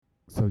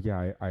So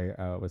yeah,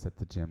 I was at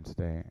the gym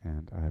today,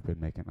 and I've been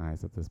making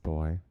eyes at this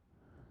boy.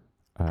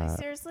 I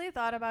seriously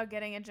thought about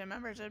getting a gym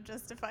membership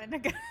just to find a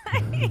guy.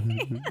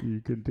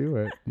 You can do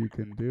it. You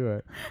can do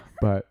it.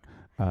 But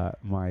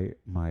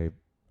my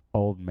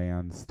old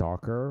man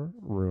stalker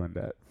ruined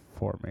it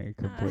for me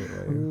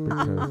completely. Ooh,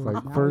 Because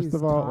like now first he's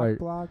of all, cock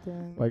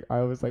blocking. like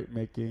I was like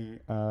making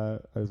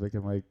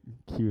like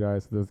cute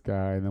eyes to this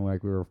guy, and then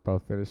like we were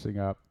both finishing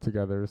up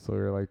together, so we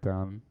were like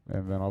down,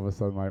 and then all of a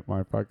sudden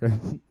my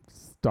fucking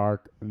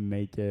stark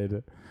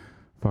naked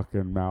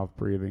fucking mouth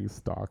breathing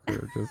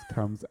stalker just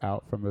comes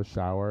out from the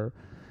shower,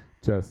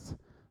 just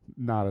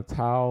not a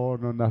towel,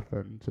 no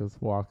nothing,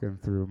 just walking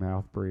through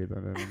mouth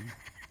breathing, and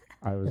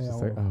I was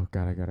just like, Ew. oh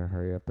god, I gotta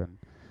hurry up and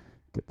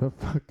get the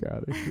fuck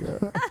out of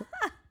here.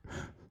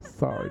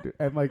 Sorry, dude.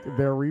 And like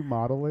they're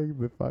remodeling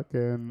the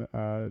fucking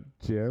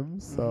gym,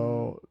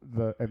 so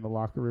in the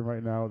locker room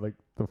right now, like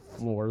the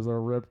floors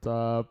are ripped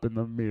up and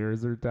the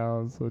mirrors are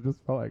down, so it just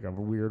felt like a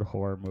weird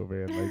horror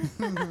movie, and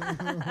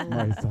like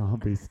my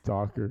zombie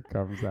stalker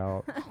comes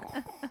out.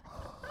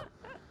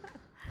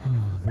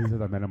 These are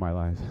the men of my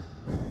life.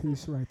 You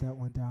should write that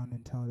one down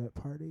and tell it at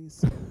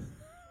parties.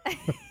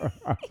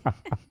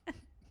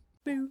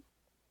 Boo,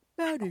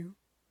 ba-doo,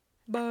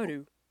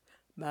 ba-doo,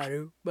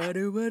 ba-doo,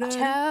 ba-doo, ba-doo,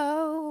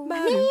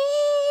 Tony,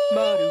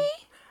 ba-doo,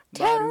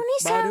 Tony ba-doo,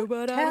 Soto,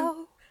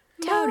 ba-doo,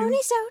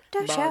 Tony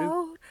Soto ba-doo,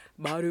 Show,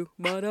 ba-doo,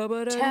 ba-doo,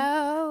 ba-doo,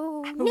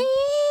 Tony,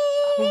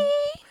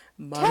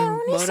 ba-doo,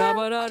 Tony ba-doo, ba-doo.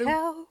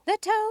 Soto, the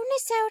Tony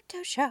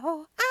Soto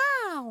Show.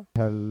 Ow!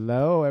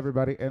 Hello,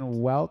 everybody,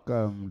 and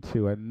welcome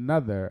to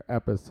another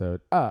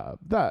episode of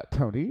the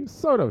Tony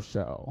Soto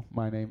Show.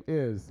 My name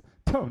is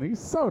Tony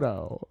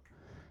Soto,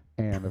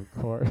 and of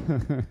course,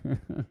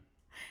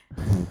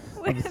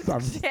 With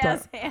I'm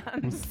jazz I'm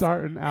hands.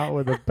 starting out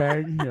with a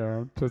bang here.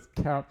 I'm just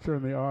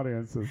capturing the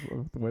audiences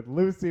with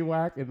Lucy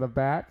Wack in the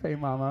back. Hey,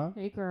 Mama.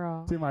 Hey,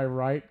 girl. To my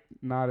right,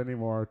 not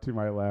anymore. To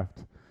my left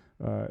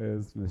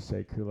is Miss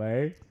Shea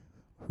Coulee.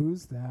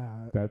 Who's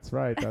that? That's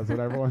right. That's what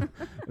everyone.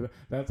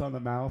 That's on the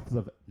mouths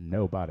of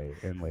nobody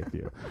in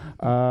Lakeview.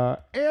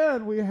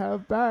 And we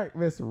have back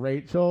Miss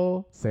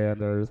Rachel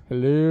Sanders.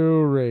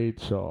 Hello,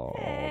 Rachel.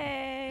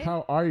 Hey.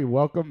 How are you?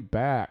 Welcome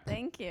back.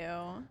 Thank you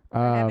for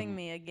having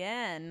me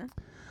again.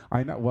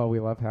 I know. Well, we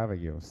love having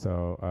you,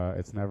 so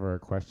it's never a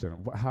question.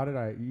 How did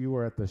I? You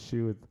were at the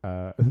shoe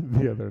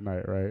the other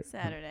night, right?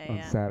 Saturday, On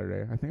yeah.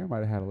 Saturday. I think I might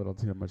have had a little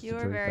too much You to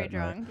were drink very that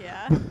night. drunk,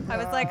 yeah. I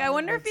was like, I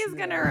wonder if he's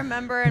going to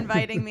remember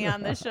inviting me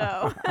on the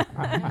show.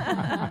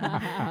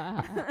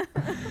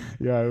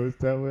 Yeah, it was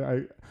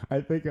definitely.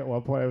 I think at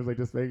one point I was like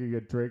just making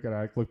a drink, and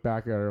I looked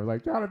back at her. I was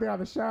like, "You want to be on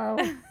the show?"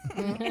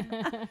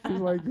 She's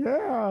like,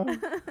 "Yeah."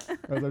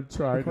 As I'm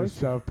trying to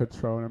shove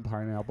Patron and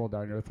pineapple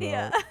down your throat.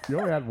 Yeah. You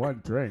only had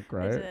one drink,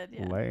 right? did,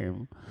 yeah.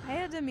 Lame. I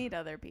had to meet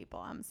other people.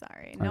 I'm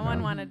sorry. I No one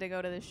know. wanted to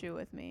go to the shoe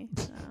with me.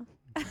 So.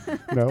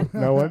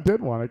 No one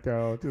did want to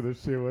go to the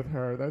shoe with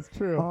her. That's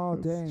true. Oh,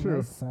 That's dang, true.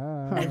 that's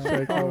sad. I'm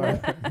shaking Oh,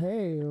 my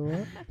hey,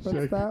 what's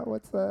Shake- that?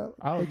 What's that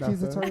Oh,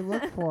 accusatory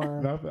look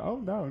for? Nothing. Oh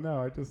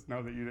no! I just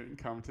know that you didn't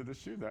come to the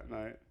shoe that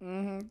night.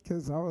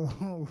 Because I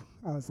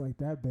was like,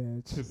 that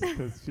bitch. Just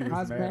because she was I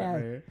was mad mad.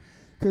 at me.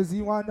 Because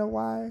you want to know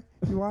why?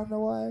 You want to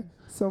know why?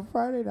 So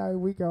Friday night,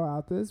 we go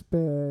out. This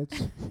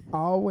bitch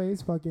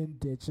always fucking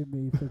ditching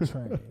me for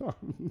trade.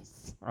 I'm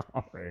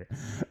sorry.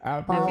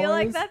 After I feel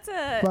like Always that's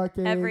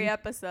fucking every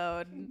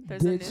episode.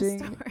 There's a new ditching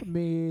story.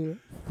 me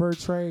for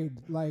trade.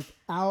 Like,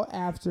 out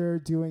after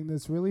doing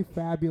this really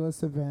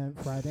fabulous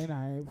event Friday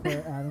night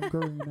for Adam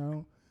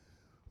Garino.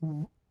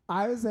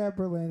 I was at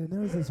Berlin, and there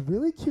was this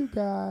really cute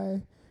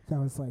guy that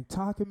was like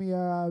talking me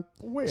up,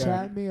 when?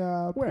 chatting me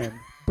up, When?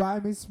 buy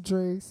me some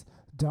drinks.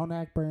 Don't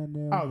act brand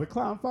new. Oh, the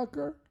clown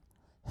fucker.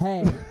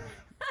 Hey,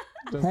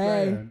 Just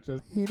Hey. saying.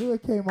 Just he knew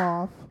it came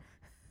off.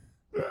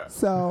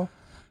 So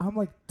I'm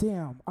like,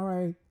 damn, all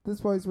right,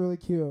 this boy's really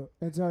cute.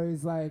 And so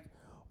he's like,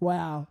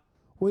 well,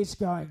 we should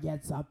go and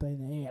get something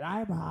to eat.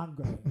 I'm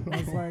hungry. I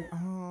was like,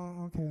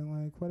 oh, okay,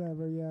 like,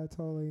 whatever, yeah,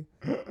 totally.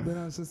 Then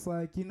I was just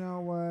like, you know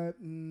what?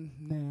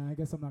 Nah, I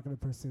guess I'm not going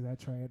to pursue that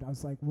trade. I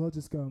was like, we'll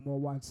just go and we'll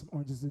watch some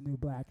Orange is the New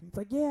Black. And he's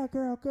like, yeah,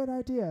 girl, good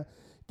idea.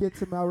 Get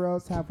to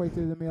Melrose halfway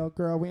through the meal.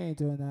 Girl, we ain't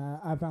doing that.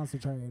 I found some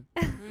trade.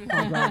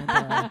 I'm going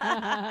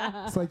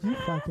there. It's like, you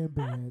fucking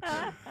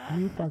bitch.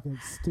 You fucking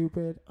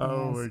stupid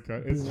oh ass my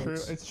god, it's bitch. true.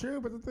 It's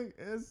true, but the thing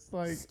is,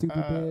 like, Stupid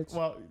bitch.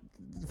 Well,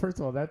 first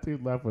of all, that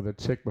dude left with a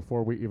chick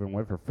before we even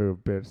went for food,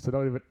 bitch. So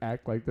don't even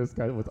act like this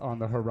guy was on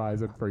the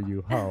horizon for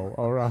you, ho.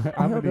 All right,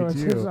 I I'm don't know gonna what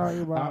need you're you.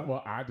 talking about.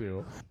 Well, I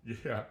do.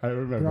 Yeah, I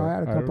remember. Girl, I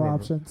had a couple remember.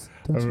 options.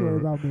 Don't I you worry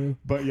remember. about me.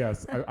 But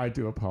yes, I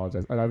do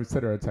apologize. And I would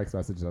send her a text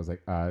message. And I was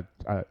like,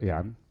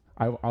 yeah,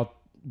 I'll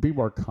be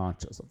more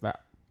conscious of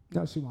that.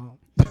 No, she won't.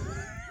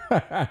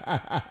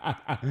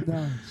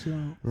 No, she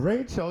won't.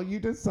 Rachel, you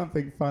did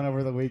something fun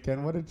over the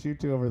weekend. What did you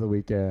do over the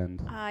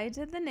weekend? I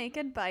did the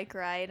naked bike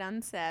ride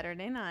on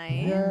Saturday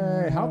night.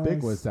 Yay! How big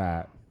Yes. was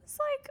that? It's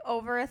like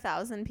over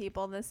 1,000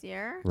 people this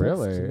year.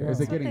 Really? chill. Is That's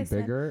it what getting they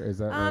said. bigger? Is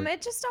that like,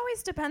 It just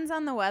always depends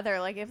on the weather.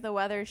 Like if the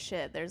weather's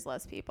shit, there's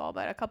less people.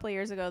 But a couple of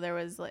years ago,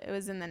 it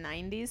was in the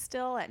 90s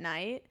still at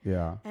night,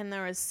 yeah. and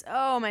there was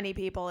so many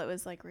people. It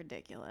was like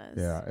ridiculous.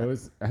 Yeah, it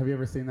was. Have you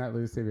ever seen that,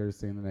 Lucy? Have you ever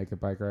seen the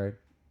naked bike ride?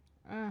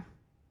 Uh,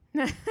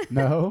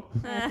 No.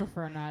 I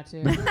prefer not to.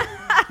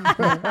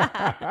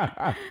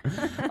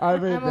 I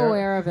mean, I'm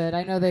aware of it.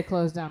 I know they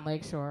closed down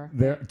Lakeshore.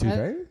 Do Uh,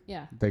 they?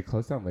 Yeah. They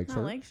closed down Not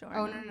Lakeshore. Lakeshore.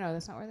 Oh, no.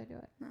 That's not where they do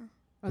it. No.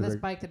 Oh, Do that's they-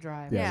 Bike the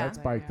Drive. Yeah, Yeah. that's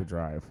Bike the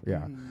Drive. Yeah,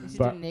 Mhm. They should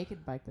But- do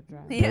naked Bike the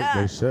Drive.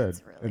 Yeah. they should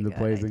that's a really in the good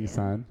blazing idea.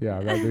 sun.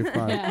 Yeah, that'd be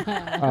fun.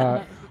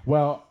 Yeah.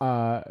 Well,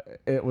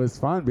 it was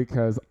fun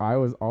because I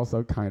was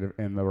also kind of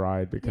in the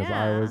ride because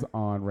I Yeah. was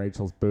on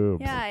Rachel's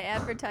boobs. Yeah, I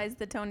advertised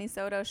the Tony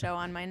Soto show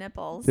on my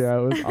nipples. Yeah,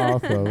 it was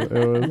awesome. It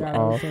was Yeah, that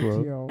was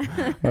awesome. so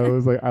cute. I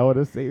was like, I want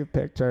to see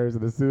pictures,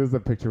 and as soon as the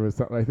picture was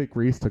something, I think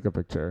Reese took a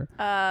picture.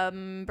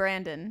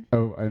 Brandon.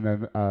 Oh,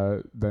 and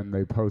then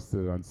they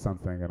posted it on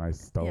something, and I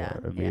stole Yeah,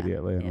 it yeah,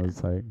 immediately and yeah.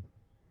 was like,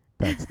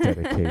 "That's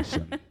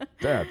dedication.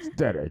 That's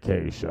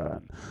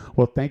dedication."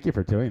 Well, thank you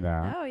for doing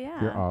that. Oh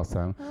yeah. You're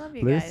awesome, I love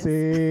you guys.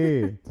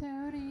 Lucy.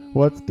 Tony.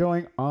 What's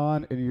going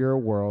on in your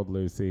world,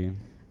 Lucy?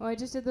 Well, I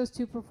just did those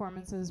 2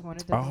 performances. One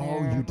at the Nair Oh,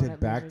 and you one did at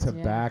back to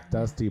Lizards, back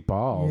Dusty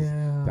Balls.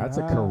 Yeah, That's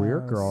a career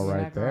girl Yeah,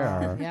 right girl.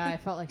 there. Yeah, I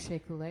felt like Shea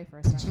Coulee for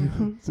a Did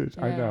second. you?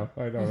 I Yeah. know,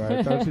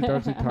 right?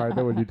 Don't you kind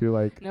of when you do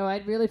like, No,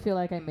 I'd really feel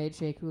like I made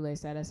Shea Coulee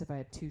status if I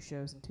had 2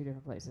 shows in 2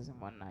 different places in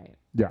one night.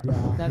 yeah,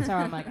 Yeah. That's how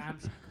I'm like, I'm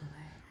Shea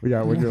Coulee.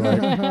 yeah. When you're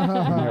like, when you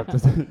have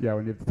to, yeah,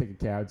 when you have to take a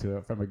cab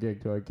to from a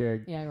gig to a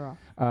gig. Yeah, girl.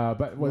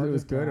 But was it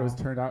was Morgan good? It was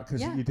Brown. turned out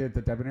because Yeah. you did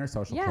the Debonair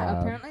Social Yeah, Club.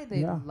 apparently they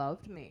Yeah.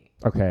 loved me.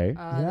 Okay.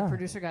 Yeah. The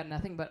producer got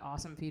nothing but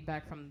awesome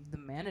feedback from the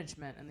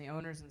management and the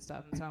owners and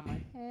stuff. And so I'm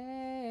like,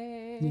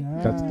 hey. Yeah.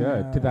 That's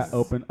good. Could that Yes.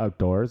 open up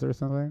doors or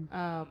something?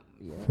 For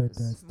Yes,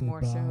 Dusty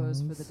more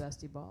shows for Balls. the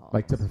Dusty Balls.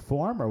 Like to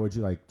perform, or would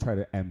you like try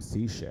to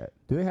MC shit?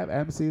 Do they have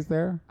MCs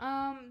there?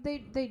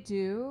 They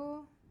do.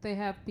 They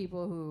have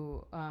people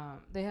who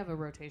they have a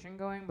rotation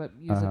going, but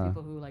usually Uh-huh.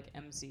 people who like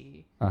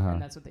MC, Uh-huh.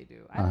 and that's what they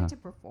do. I Uh-huh. like to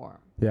perform.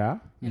 Yeah.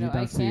 You know, I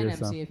don't see can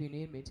yourself- MC if you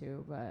need me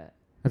to, but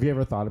Have you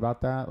ever thought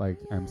about that, like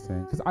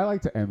MCing? Because I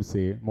like to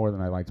MC more than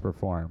I like to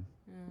perform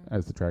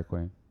as a drag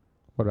queen.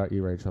 What about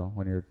you, Rachel?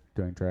 When you're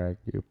doing drag,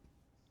 you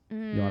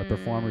want to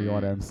perform or you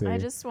want to MC? I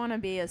just want to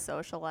be a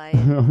socialite.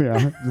 Oh yeah,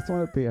 just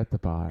want to be at the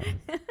bar,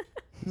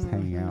 just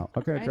hanging out.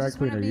 What kind of I drag just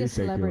queen want are to be you, a Shea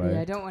celebrity. I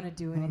Coulee? don't want to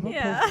do I'm anything. a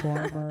Yeah.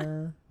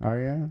 performer. Are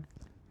you?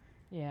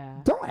 Yeah.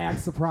 Don't act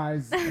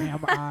surprised,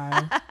 am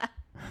I?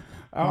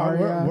 Oh,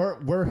 Aria?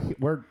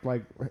 we're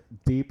like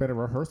deep in a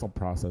rehearsal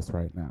process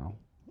right now,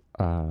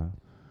 for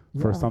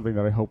Yeah. something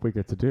that I hope we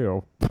get to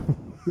do.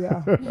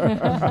 Yeah.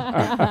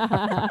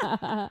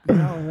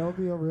 No, it'll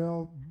be a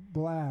real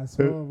blast.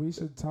 Well, we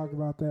should talk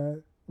about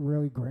that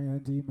really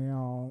grand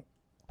email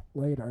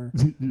later.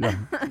 yeah,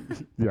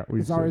 yeah, we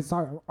It's should.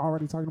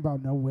 already talking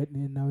about no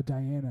Whitney and no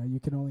Diana. You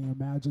can only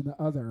imagine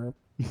the other.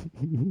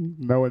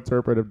 No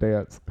interpretive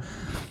dance.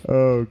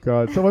 Oh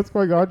God. So what's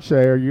going on,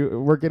 Shay?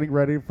 We're getting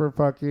ready for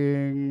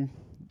fucking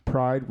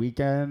Pride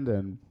weekend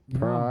and Yeah.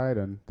 Pride,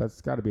 and that's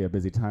got to be a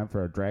busy time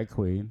for a drag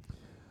queen.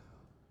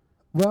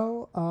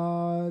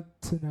 Well,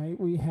 tonight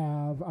we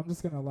have. I'm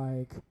just gonna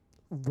like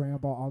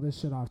ramble all this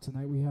shit off.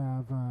 Tonight we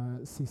have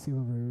Cece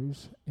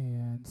LaRouge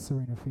and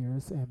Serena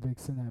Fierce and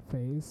Vixen at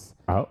Face.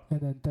 Oh. And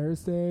then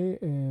Thursday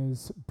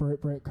is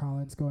Britt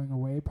Collins going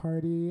away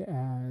party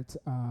at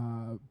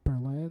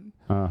Berlin.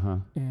 Uh-huh.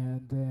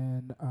 And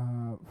then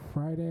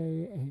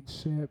Friday ain't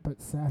shit,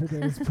 but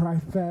Saturday is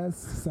Pride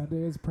Fest.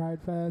 Sunday is Pride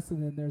Fest.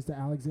 And then there's the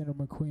Alexander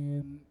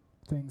McQueen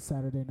thing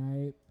Saturday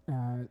night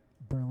at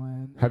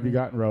Berlin. Have you And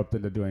gotten roped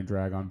into doing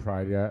drag on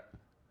Pride yet?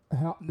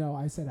 hell, no,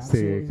 I said See,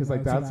 absolutely because no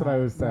like to that's what that. I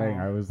was saying.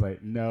 No. I was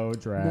like, no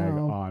drag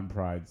No. on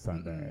Pride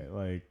Sunday.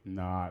 Like,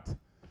 not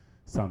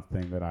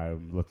something that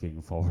I'm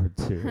looking forward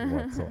to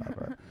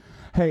whatsoever.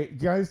 Hey,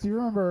 guys, do you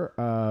remember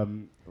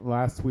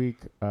last week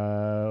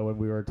when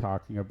we were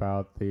talking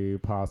about the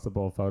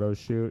possible photo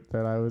shoot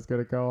that I was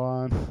going to go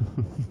on?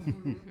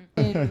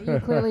 And you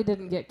clearly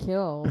didn't get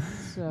killed,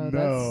 so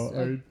No, that's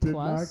a I did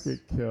plus. not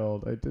get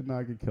killed. I did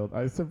not get killed.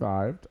 I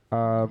survived.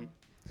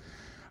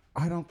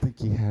 I don't think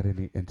he had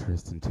any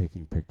interest in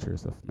taking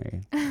pictures of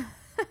me.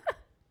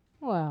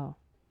 Well,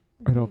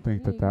 I don't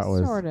think that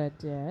was... sort of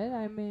did.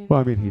 I mean, Well,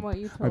 I mean, from what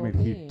you told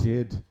me. he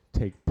did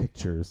take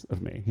pictures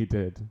of me. He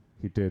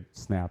did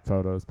snap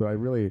photos, but I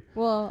really,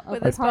 Well,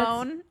 With of his parts,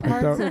 phone.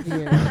 parts don't- of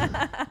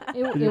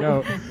you. you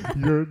know,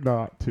 you're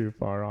not too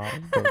far off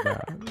from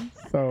that.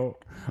 So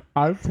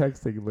I'm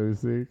texting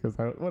Lucy because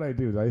what I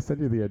do is I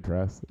send you the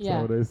address. yeah,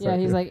 So what I yeah.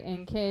 send He's you- like,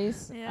 in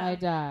case Yeah. I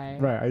die,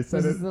 right. I this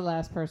sent it. is the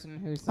last person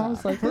who saw. I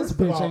was like, this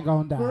First of bitch all- ain't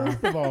gonna die.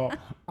 First of all,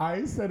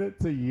 I sent it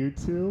to you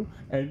two,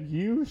 and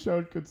you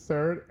showed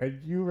concern, and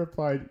you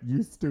replied,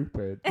 "You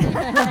stupid."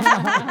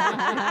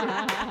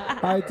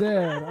 I did.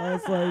 I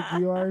was like,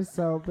 you are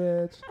so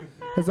bitch.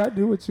 Because I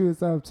knew what you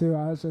was up to.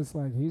 I was just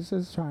like, he's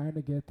just trying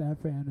to get that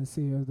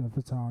fantasy of the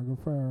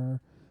photographer,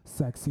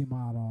 sexy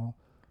model.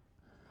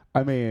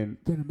 I mean,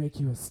 Gonna make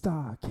you a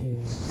star,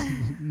 kid.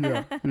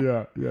 yeah.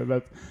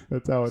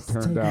 That's how it Just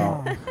take turned it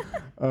out.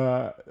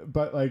 off.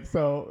 But like,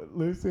 so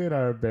Lucy and I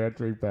are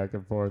bantering back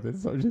and forth, and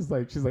so she's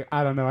like,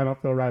 I don't know, I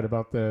don't feel right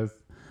about this.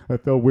 I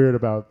feel weird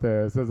about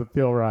this. Doesn't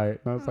feel right.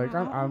 And I was like,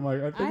 I'm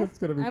like, I think it's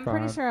gonna be I'm fine.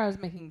 pretty sure I was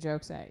making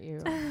jokes at you.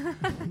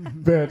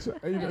 Bitch,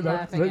 And that's,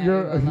 laughing at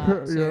you're, you a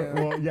lot, too.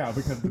 well, yeah,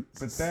 because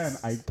but then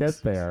I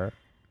get there,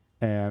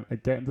 and I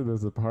get into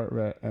this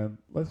apartment, and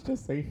let's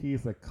just say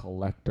he's a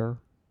collector.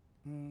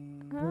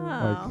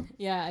 Oh.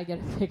 Yeah, I get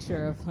a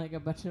picture of like a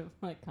bunch of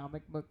like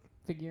comic book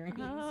figurines,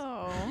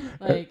 Oh.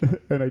 like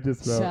And I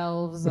just wrote,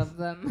 shelves of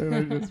them.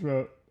 and I just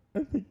wrote, I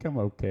think I'm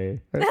okay.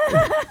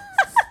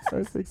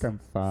 I think I'm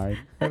fine.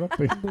 I don't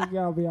think. I think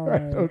I'll be I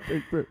alright. don't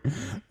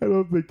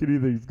think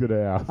anything's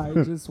gonna I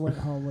happen. just went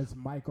home with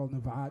Michael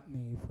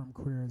Novotny from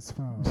Queer as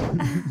Folk,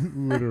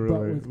 Literally. but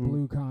with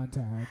blue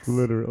contacts.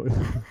 Literally.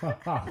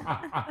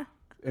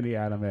 And he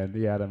had him in.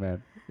 Yeah,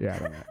 Yeah,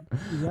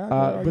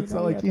 girl, but you so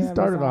know like have he to have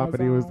started his off eyes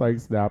and he was on. like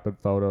snapping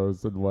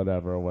photos and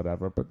whatever.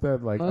 But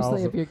then like Mostly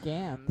also, of your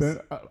gams. then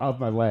of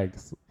my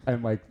legs,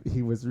 and like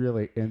he was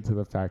really into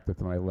the fact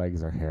that my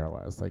legs are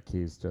hairless. Like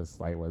he's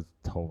just like was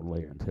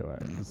totally into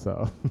it.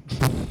 So.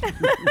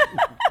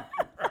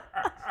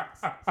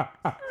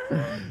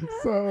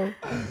 so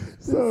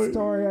This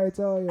story I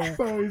tell you.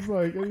 So he's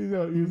like,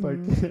 he's like,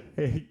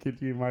 hey,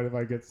 could you mind if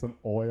I get some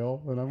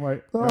oil? And I'm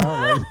like, no,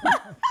 Oh.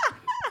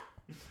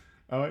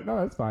 I'm like, no,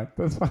 that's fine.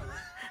 That's fine.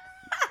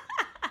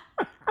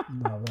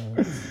 No,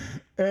 man.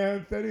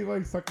 And then he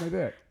like sucked my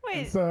dick. Wait.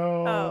 And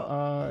so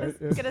I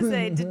was gonna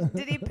say,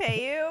 did he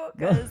pay you?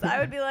 Because I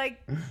would be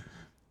like,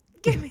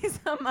 give me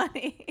some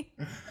money.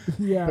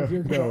 Yeah, if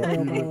you're No, gonna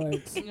oil he- my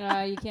legs.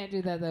 No, you can't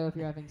do that though if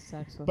you're having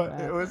sex with But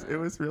that. it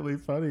was really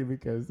funny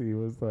because he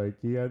was like,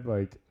 he had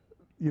like,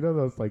 you know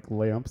those like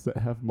lamps that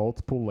have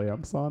multiple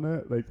lamps on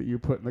it, like that you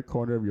put in the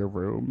corner of your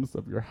rooms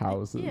of your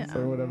houses Yeah.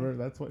 or whatever.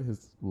 That's what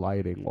his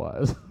lighting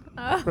was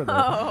for the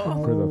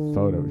Oh. for the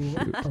photo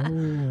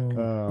shoot.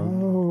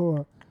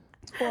 Oh.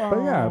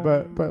 But yeah,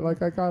 but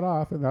like I got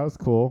off and that was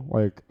cool.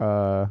 Like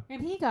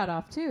And he got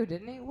off too,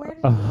 didn't he? Where did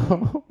he?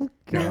 oh god.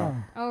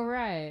 Yeah. Oh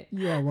right,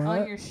 Yeah, on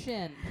what? your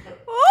shin.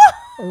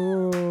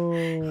 Oh.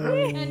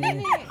 And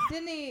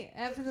didn't he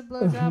after the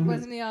blowjob?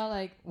 Wasn't he all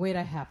like, "Wait,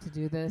 I have to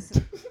do this,"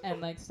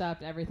 and like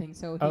stopped everything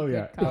so he Oh could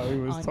yeah. come No, he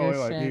was on totally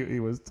your like shin? he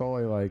was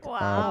totally like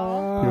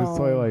Wow. he was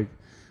totally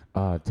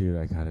like, dude,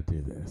 I gotta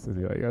do this. And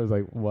he like I was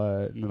like,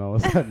 what? And then all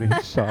of a sudden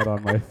he shot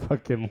on my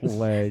fucking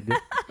leg.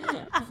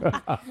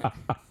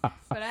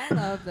 But I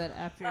love that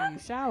after you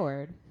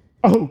showered,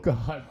 Oh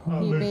God! Oh,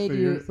 He Lucy, made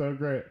you're you- so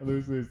great,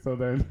 Lucy. So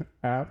then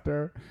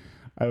after,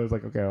 I was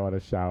like, okay, I want to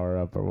shower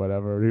up or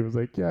whatever. And he was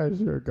like, yeah,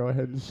 sure, go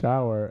ahead and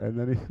shower. And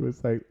then he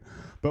was like,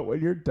 but when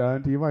you're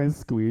done, do you mind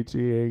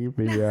squeegeeing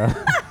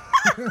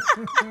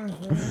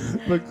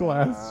the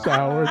glass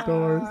shower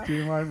doors? Do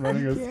you mind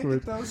running a He can't squeegee?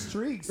 get those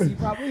streaks. He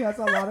probably has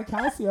a lot of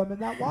calcium in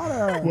that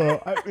water.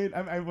 Well, I mean,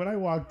 when I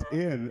walked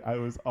in, I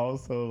was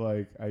also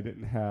like, I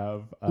didn't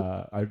have,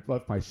 I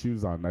left my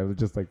shoes on. I was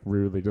just like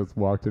rudely just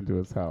walked into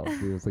his house.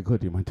 He was like, oh,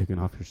 do you mind taking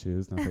off your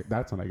shoes? And I was like,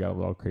 that's when I got a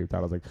little creeped out.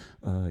 I was like,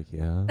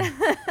 yeah.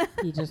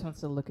 he just wants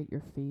to look at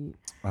your feet.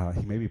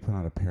 He made me put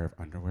on a pair of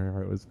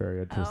underwear. It was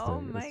very interesting. Oh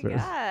It was my very-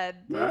 God.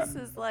 This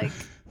is like,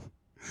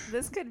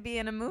 this could be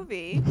in a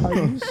movie. Are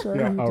you sure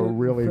Yeah, he a didn't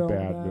really film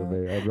bad that?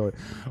 movie.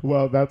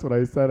 Well, that's what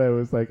I said. I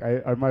was like,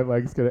 are my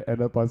legs gonna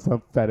end up on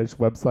some fetish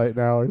website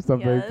now or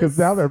something? Because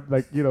now Yes.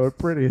 they're like,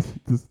 pretty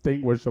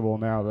distinguishable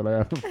now that I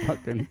have a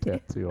fucking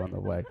tattoo on the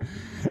leg.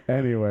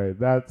 Anyway,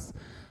 these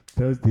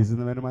are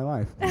the men of my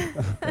life.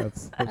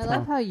 that's I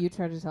love how. how you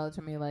tried to tell it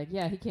to me like,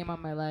 yeah, he came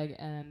on my leg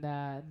and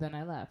then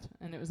I left.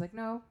 And it was like,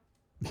 no.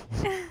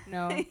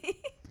 No.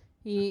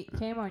 He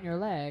came on your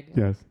leg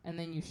Yes. and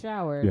then you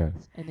showered Yes.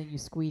 and then you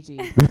squeegeed.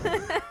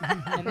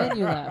 And then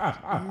you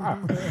left.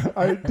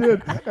 I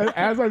did. And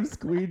as I'm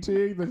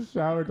squeegeeing the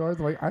shower doors,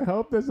 I'm like, I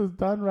hope this is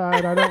done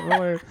right. I don't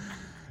really.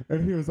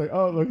 And he was like,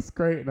 oh, it looks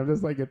great. And I'm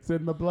just like, it's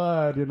in the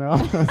blood, He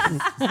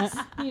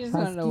just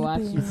wanted to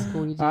watch you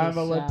squeegee. I'm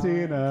the a shower.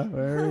 Latina.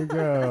 There you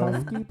go.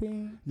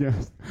 Housekeeping.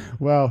 Yes.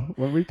 Well,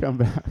 when we come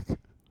back,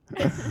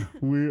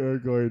 we are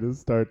going to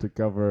start to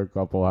cover a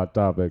couple hot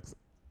topics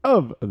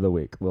of the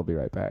week. We'll be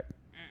right back.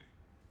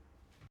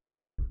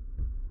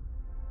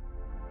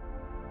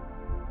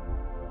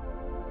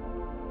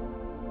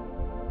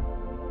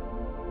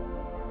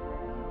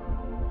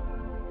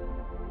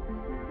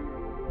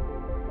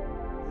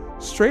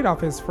 Straight off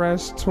his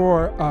fresh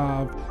tour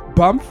of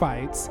bum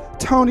fights,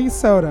 Tony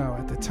Soto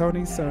at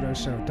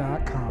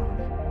thetonysotoshow.com.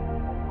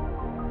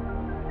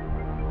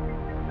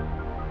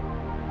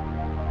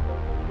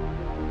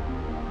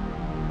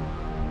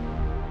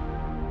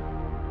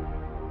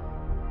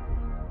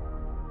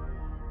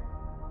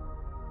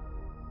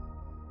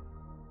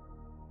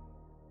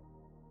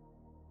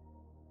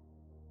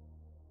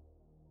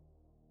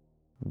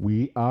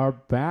 We are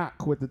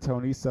back with the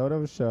Tony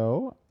Soto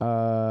Show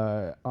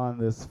on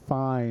this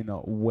fine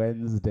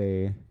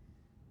Wednesday.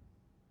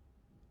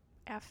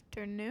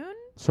 Afternoon?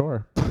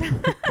 Sure.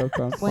 That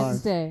sounds fine.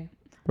 Wednesday.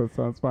 That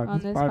sounds fun. On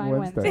It's this Fine fine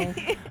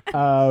Wednesday.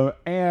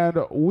 And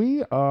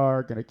we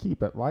are going to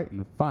keep it light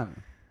and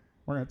fun.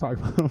 We're going to talk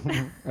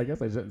about, I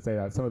guess I shouldn't say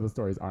that. Some of the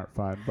stories aren't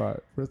fun,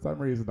 but for some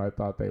reason I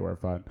thought they were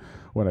fun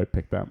when I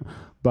picked them.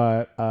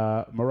 But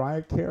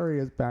Mariah Carey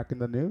is back in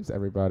the news,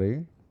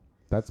 everybody.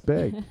 That's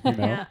big, you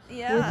know.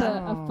 Yeah. With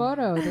a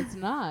photo that's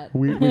not.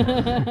 We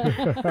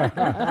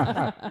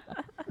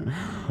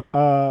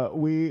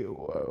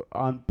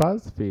on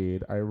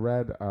BuzzFeed, I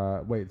read.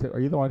 Wait, are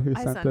you the one who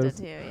I sent sent this?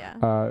 it to you,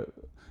 yeah.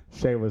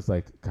 Shay was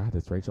like, "God,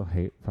 does Rachel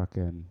hate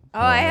fucking?" Oh,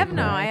 I have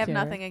Mariah I Carey?" have Carey.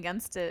 nothing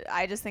against it.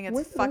 I just think it's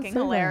When did I fucking say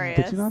that? hilarious.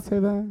 Did you not say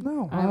that?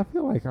 No. I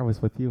feel like I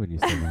was with you when you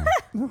said that.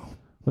 No.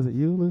 Was it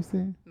you,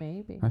 Lucy?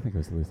 Maybe. I think it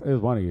was Lucy. It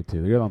was one of you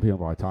two. You're the only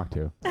people I talked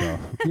to. So.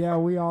 Yeah,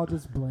 we all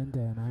just blend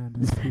in. I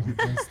understand.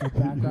 Just the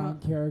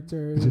background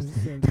characters.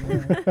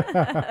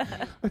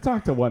 And, I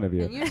talked to one of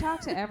you. And you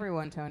talk to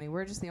everyone, Tony.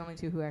 We're just the only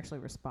two who actually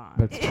respond.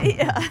 That's true.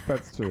 Yeah.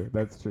 That's true.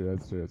 That's true.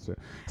 That's true. That's true.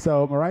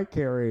 So Mariah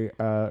Carey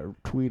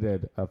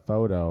tweeted a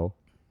photo.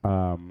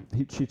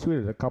 She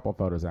tweeted a couple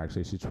photos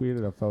actually. She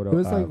tweeted a photo. it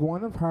was like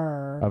one of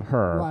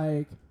her.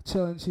 Like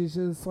chilling. She's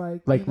just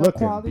like you know, looking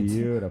quality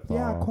beautiful.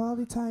 yeah,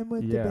 quality time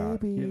with Yeah, the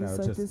babies. you know, like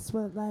just- this is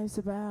what life's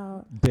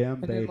about. Dem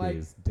And then, like-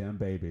 babies. Dem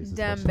babies. is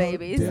Dem what she-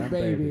 babies. Dem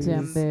babies.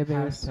 Dem babies.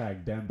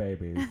 Hashtag dem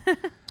babies.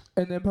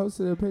 And then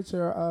posted a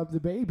picture of the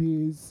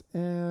babies,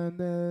 and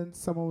then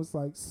someone was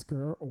like,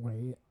 "Skirt,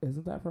 wait,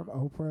 isn't that from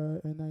Oprah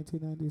in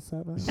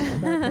 1997?"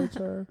 That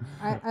picture.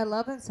 I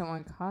love that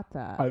someone caught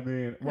that. I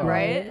mean, well,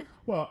 Right?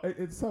 Well,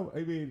 it's so.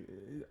 I mean,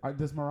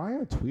 does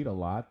Mariah tweet a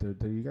lot? Do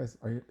you guys?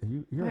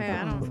 You're Hey,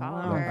 I don't into-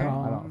 follow No, her.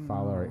 I don't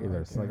follow her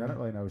either. So like, I Okay.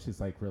 don't really know if she's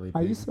like really.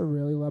 I big. used to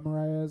really love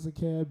Mariah as a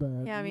kid,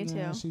 but Yeah, me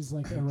now too. she's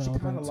like She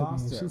irrelevant kinda to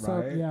lost me. it, She's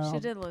right? like, yeah, She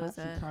did lose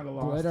She it. kind of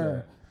lost glitter.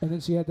 it. And then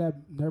she had that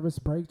nervous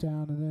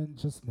breakdown, and then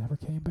just never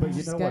came back. But you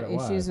She's know got what it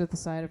was? issues with the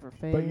side of her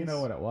face. But you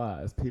know what it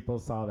was? People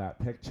saw that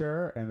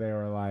picture and they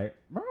were like,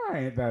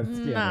 Mariah ain't that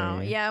skinny. No,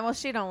 yeah, well,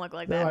 she don't look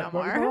like They're that like, no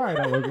more. Mariah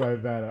don't look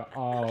like that at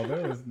all.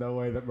 There is no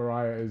way that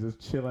Mariah is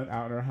just chilling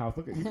out in her house.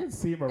 Look, you can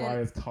see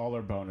Mariah's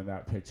collarbone in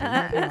that picture.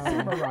 You can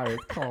see Mariah's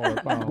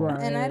collarbone. Right.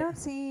 And I don't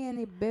see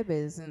any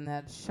bibbies in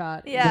that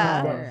shot. Yeah.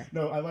 either.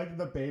 No, I like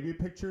the baby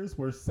pictures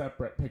were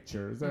separate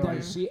pictures. They're that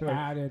like, she they're like-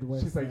 added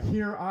with. she's like, them.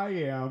 here I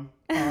am,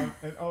 and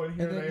here and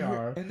then they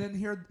are. And then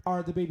here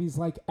are the babies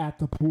like at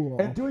the pool.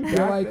 And doing You're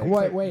that, like, things,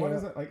 what? Wait. what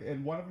is it like?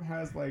 And one of them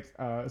has like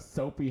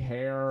soapy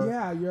hair.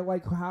 Yeah, you're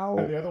like, how?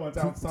 And the other one's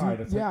outside.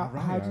 It's yeah, like,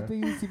 how Mariah,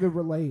 did these even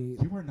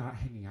relate? you were not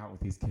hanging out with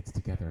these kids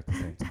together at the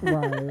same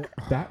time. Right.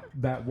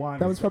 That one.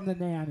 That is- was from the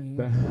nanny.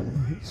 that-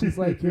 She's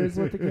like, here's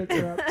what the kids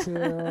are up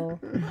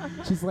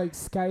to. She's like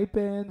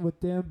Skyping with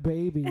them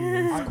babies.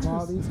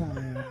 Quality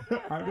time.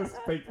 I'm just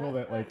thankful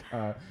that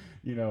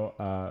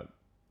oh,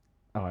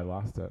 I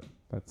lost it.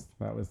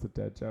 That was the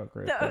dead joke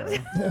right That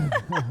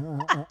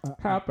there.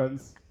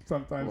 Happens.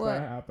 Sometimes What?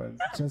 that happens.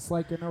 Just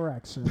like an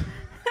erection.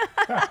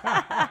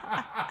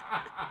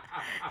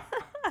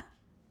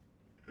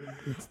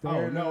 It's there. Oh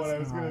and no! it's What I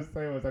was not. gonna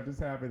say was I'm just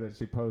happy that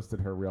she posted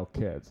her real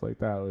kids. Like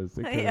that was.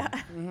 It could've- Yeah.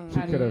 Mhm. She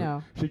How do you could have.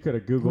 know? She could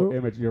have Googled Who-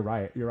 image. You're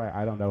right. You're right.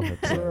 I don't know her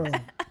True. kids.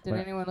 Did Right.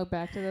 anyone look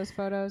back to those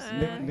photos?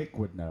 Nick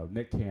would know.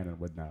 Nick Cannon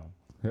would know.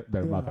 Their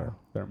Yeah. mother.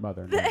 Their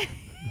mother. knew.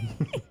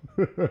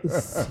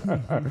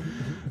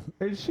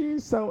 Is she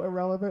so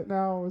irrelevant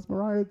now? Is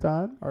Mariah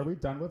done? Are we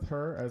done with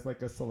her as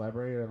like a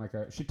celebrity and like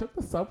a? She took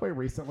the subway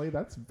recently.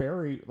 That's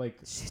very like.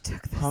 She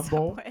took the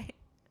Humble. subway.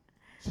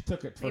 She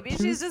took it for Maybe 2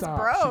 she's just stops.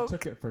 broke. She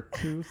took it for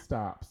 2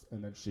 stops,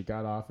 and then she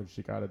got off and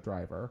she got a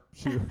driver.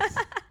 She was,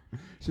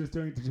 she was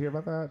doing. Did you hear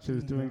about that? She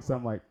was doing No.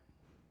 some like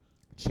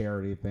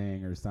charity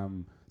thing or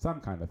some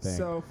kind of thing.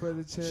 So for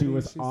the charity, she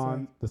was she's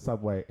on the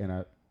subway in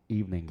a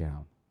evening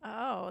gown.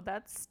 Oh,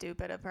 that's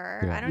stupid of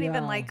her. Yeah. I don't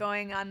even Yeah. like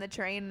going on the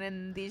train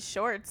in these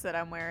shorts that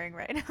I'm wearing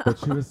right now. But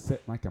she was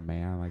sitting like a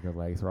man, like her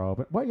legs were all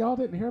open. What, y'all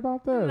didn't hear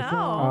about this? No.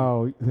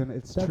 Oh, then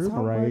it's That's true,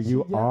 how Mariah. much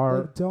you yeah, are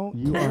like, don't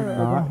you care are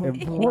not about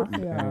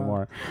important Mariah.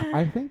 anymore.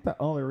 I think the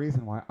only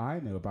reason why I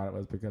knew about it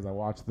was because I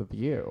watched The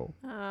View,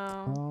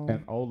 Oh,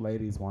 and old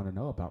ladies want to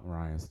know about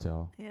Mariah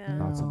still. yeah.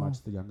 Not so No.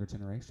 much the younger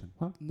generation.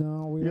 Huh?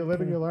 No, we You don't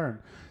live and care. you learn.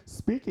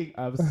 Speaking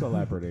of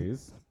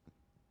celebrities,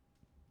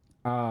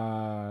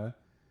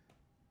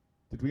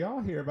 did we all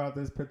hear about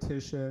this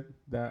petition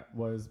that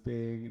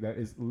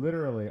is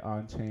literally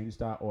on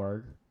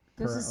change.org?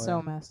 This is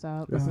so messed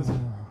up. This is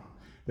Oh.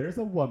 there's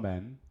a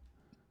woman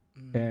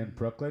Mm. in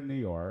Brooklyn, New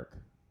York,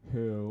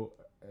 who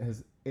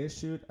has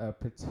issued a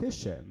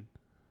petition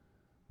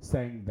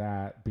saying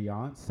that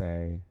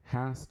Beyonce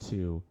has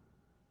to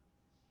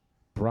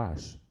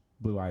brush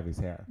Blue Ivy's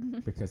hair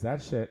because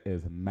that shit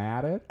is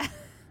matted.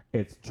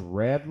 It's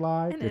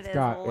dread-like. And it It's is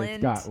got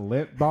lint.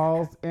 lint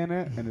balls in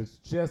it, and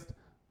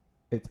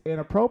it's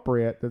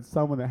inappropriate that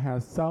someone that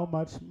has so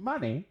much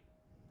money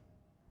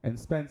and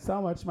spends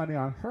so much money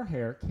on her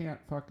hair can't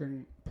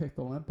fucking pick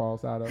the lint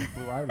balls out of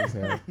Blue Ivy's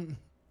hair.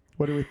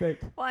 What do we think?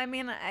 Well, I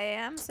mean, I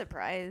am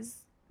surprised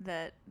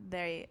that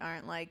they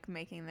aren't like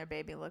making their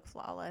baby look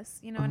flawless.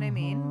 You know what I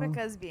mean? Uh-huh.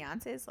 Because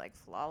Beyonce's like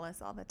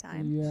flawless all the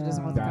time. Yeah. She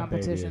doesn't want the That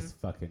baby competition. is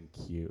fucking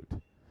cute.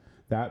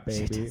 That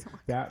She baby, doesn't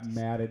want that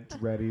matted,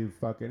 dready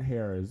fucking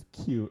hair is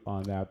cute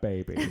on that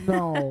baby.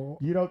 No.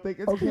 You don't think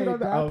it's Okay, cute on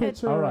that that?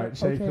 picture- all right,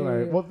 Shea okay,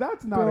 Coulee. Well,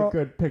 that's not girl, a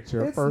good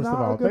picture. It's First not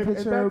of all, a good They-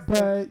 picture, that's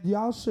the- but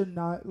y'all should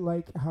not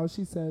like how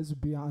she says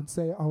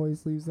Beyonce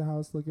always leaves the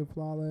house looking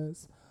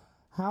flawless.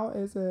 How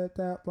is it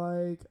that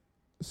like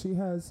she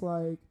has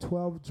like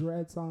 12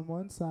 dreads on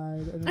one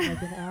side and then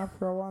like an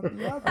afro on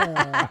the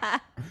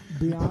other?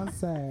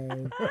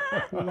 Beyonce,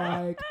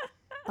 like.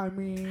 I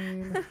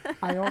mean,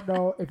 I don't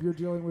know if you're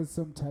dealing with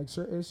some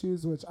texture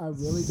issues, which I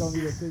really don't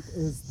even think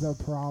is the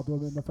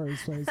problem in the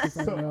first place. Because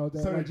I know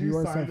that so like, did you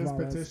are sign so this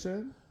flawless.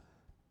 petition?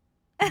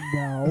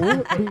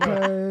 No,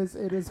 because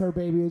it is her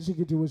baby and she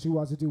can do what she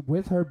wants to do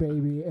with her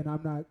baby, and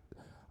I'm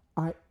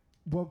not.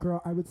 Well,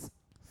 girl, I would.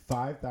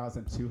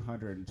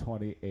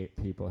 5,228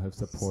 people have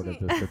supported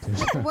See, this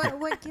petition.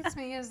 what gets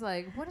me is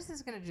like, what is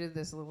this going to do to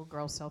this little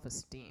girl's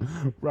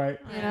self-esteem? Right.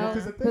 You Well, know,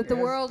 'cause the thing that the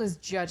is- world is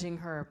judging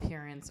her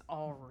appearance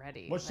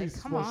already. Well, Like,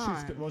 she's come well,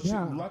 on.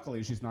 Yeah.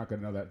 luckily she's not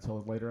going to know that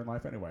until later in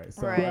life anyway.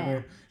 So Right. I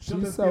mean, she'll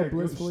She's just so get a good-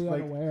 blissfully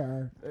like,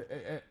 unaware.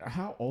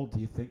 How old do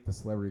you think the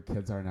celebrity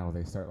kids are now when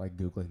they start like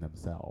Googling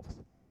themselves?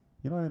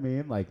 You know what I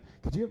mean? Like,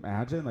 could you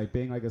imagine like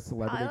being like a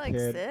celebrity Probably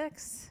like kid?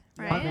 6,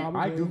 Yeah, right? I mean, I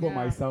Probably. Google Yeah.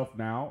 myself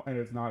now, and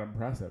it's not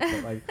impressive.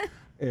 But like,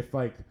 if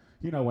like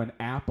when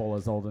Apple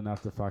is old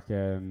enough to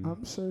fucking,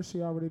 I'm sure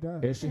she already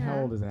does. is she? How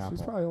Yeah. old is Apple?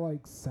 She's probably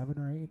like 7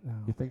 or 8 now.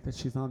 You think that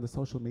she's on the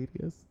social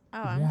medias? Oh,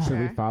 I'm Yeah. Should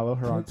we sure. follow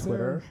her on Kids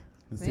Twitter? are-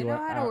 And They know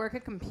what how to work a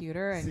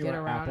computer and see get what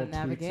around Apple and tweets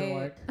are navigate.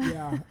 like?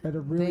 Yeah, at a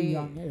really They-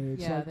 young age,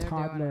 yeah, like they're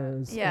doing it.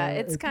 toddlers. Yeah,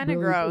 it's kinda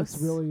really- gross.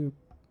 It's really.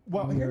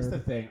 Well, here's the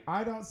Weird. thing.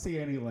 I don't see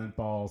any lint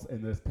balls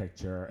in this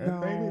picture, and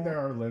maybe No. there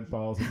are lint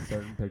balls in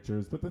certain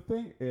pictures. But the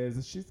thing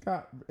is, she's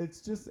got.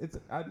 It's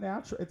a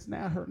natural. It's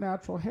her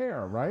natural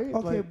hair, right?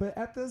 Okay, Like, but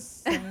at the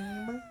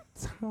same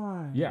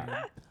time,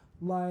 Yeah.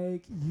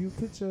 like you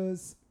could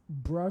just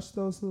brush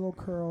those little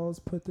curls,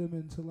 put them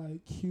into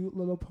like cute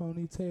little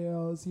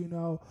ponytails, you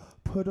know,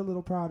 put a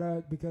little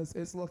product because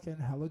it's looking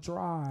hella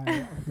dry.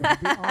 I'm gonna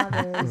be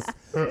honest,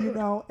 you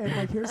know. And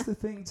like, here's the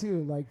thing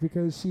too, like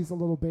because she's a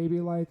little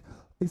baby, like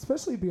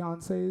especially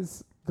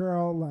Beyonce's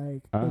girl,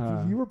 like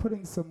Uh-huh. if you were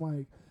putting some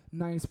like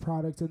nice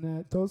product in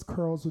that, those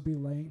curls would be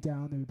laying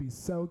down. They would be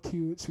so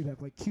cute. She'd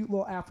have like cute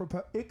little afro.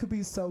 It could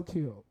be so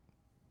cute.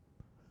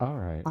 all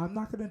right. I'm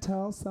not gonna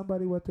tell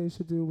somebody what they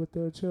should do with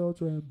their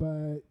children,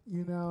 but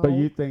you know. But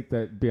you think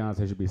that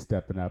Beyonce should be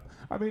stepping up?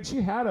 I mean,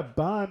 she had a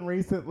bun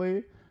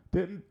recently.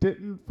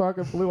 Didn't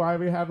fucking Blue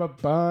Ivy have a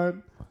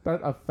bun?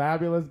 That's a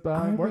fabulous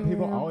bun. I Weren't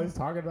people mean, always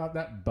talking about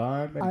that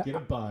bun? Maybe get a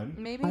bun.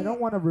 Maybe I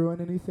don't want to ruin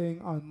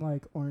anything on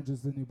like Orange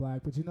is the New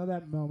Black, but you know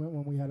that moment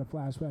when we had a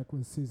flashback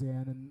with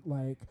Suzanne and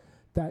like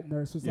that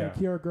nurse was like, Yeah.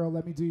 "Here, girl,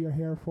 let me do your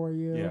hair for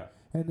you," Yeah.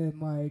 and then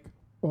like.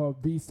 Well,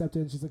 V stepped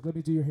in. She's like, "Let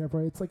me do your hair for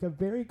you." It's like a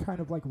very kind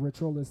of like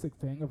ritualistic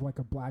thing of like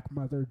a black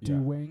mother Yeah.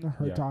 doing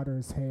her Yeah.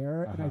 daughter's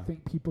hair, and I Uh-huh.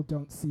 think people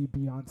don't see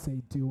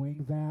Beyonce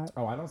doing that.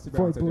 Oh, I don't see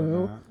For Beyonce doing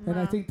Blue. that. And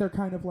I No. think they're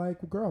kind of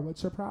like, "Girl,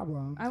 what's your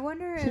problem?" I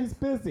wonder She's if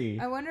busy.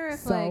 I wonder if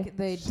So, like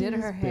they did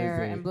her she's hair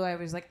busy. and Blue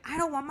Ivy was like, I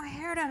don't want my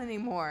hair done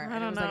anymore. I And it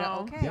don't was like, know.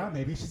 okay, Yeah,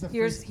 maybe she's a free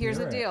here's the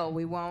spirit. deal.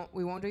 We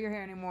won't do your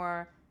hair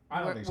anymore.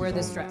 I don't think Wear she's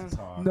this old enough dress. to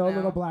talk. No No.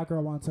 little black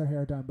girl wants her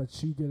hair done, but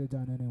she get it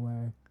done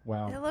anyway.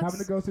 Well, It Having to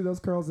looks go through those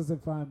curls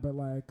isn't fun, but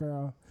like,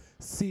 girl,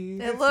 see.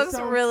 it It's looks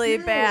so really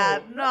cute.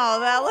 bad. No,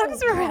 that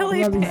looks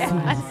really Let me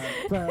bad.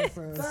 see.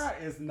 Versus-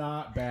 that is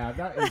not bad.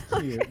 That is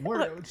cute.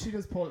 Rachel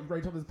just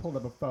pulled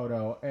up a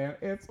photo, and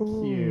it's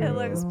Ooh. cute. It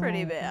looks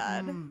pretty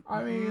bad.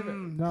 I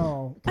mean,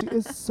 no, she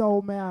is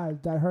so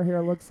mad that her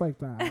hair looks like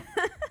that.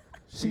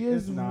 She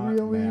is not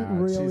really, mad.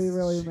 really, She's-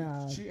 really she-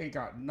 mad. She ain't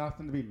got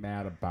nothing to be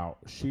mad about.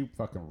 She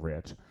fucking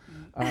rich.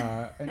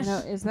 I And know.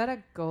 Is that a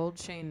gold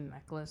chain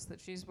necklace that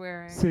she's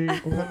wearing? see,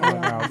 come on Yeah.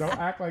 now. Don't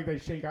act like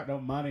she ain't got no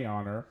money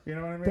on her. You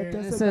know what I That mean? It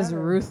doesn't says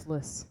matter.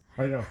 ruthless.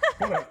 I know.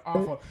 What an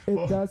awful. It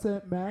well,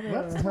 doesn't matter.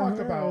 Let's Her talk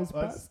hair about is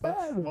let's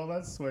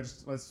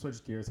busted.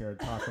 switch gears here and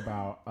talk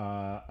about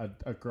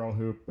a girl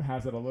who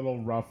has it a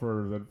little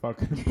rougher than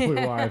fucking Blue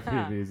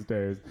Ivy these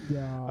days.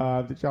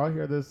 Yeah. Did y'all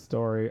hear this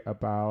story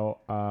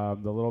about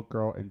the little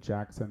girl in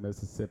Jackson,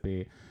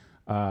 Mississippi?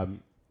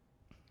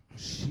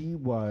 She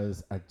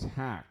was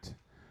attacked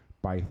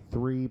by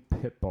 3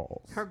 pit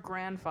bulls. Her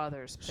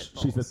grandfather's pit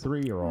bulls. She's a Oh,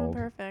 3-year-old.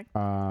 perfect.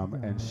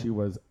 And she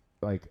was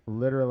like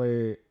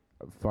literally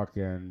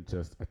fucking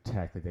just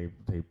attacked.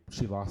 Like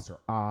she lost her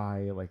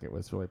eye. Like it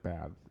was really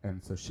bad.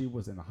 And so she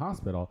was in the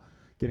hospital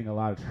getting a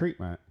lot of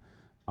treatment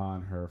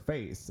on her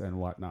face and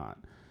whatnot.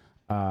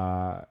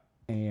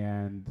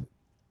 And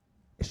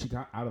she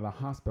got out of the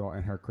hospital,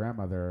 and her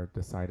grandmother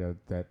decided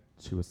that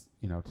she was,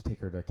 to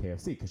take her to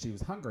KFC because she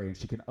was hungry and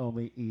she can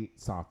only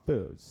eat soft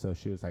foods. So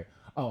she was like,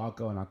 "Oh, I'll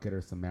go and I'll get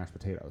her some mashed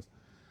potatoes."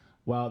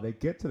 Well, they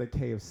get to the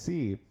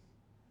KFC,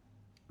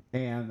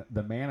 and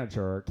the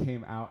manager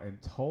came out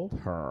and told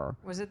her.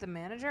 Was it the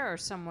manager or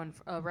someone,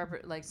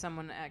 like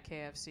someone at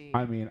KFC?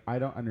 I mean, I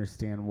don't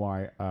understand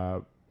why.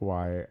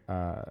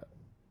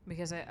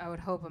 Because I would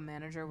hope a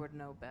manager would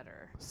know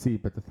better. See,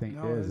 but the thing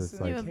No, is, this it's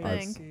is like You would a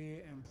think.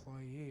 KFC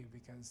employee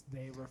because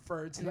they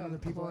refer to An the other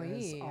people as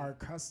employee. our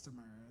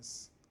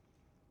customers.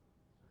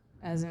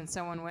 As in,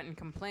 someone went and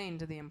complained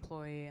to the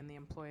employee, and the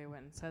employee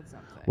went and said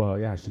something. well,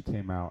 yeah, she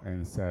came out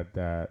and said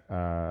that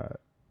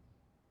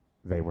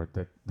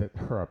that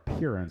her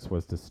appearance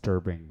was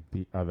disturbing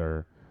the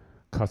other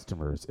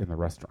customers in the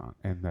restaurant,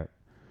 and that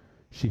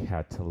she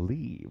had to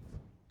leave.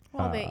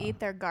 Well, they eat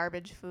their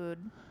garbage food.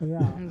 Yeah.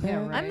 Yeah, And-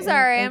 right. I'm and-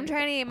 sorry. and- I'm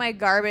trying to eat my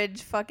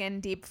garbage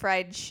fucking deep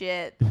fried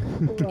shit.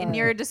 And Right.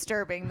 you're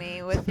disturbing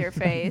me with your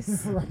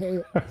face.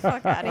 Right.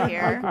 Fuck out of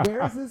here. Like,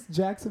 where is this?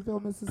 Jacksonville,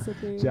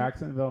 Mississippi?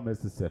 Jacksonville,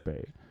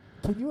 Mississippi.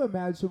 Can you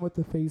imagine what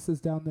the faces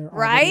down there are gonna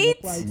Right?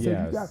 look like? So you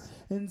Yes. got,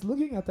 and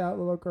looking at that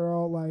little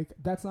girl, like,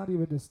 that's not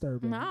even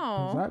disturbing.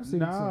 'Cause No. I've seen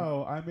some-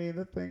 No, I mean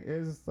the thing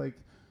is, like,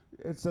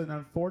 it's an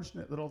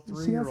unfortunate little She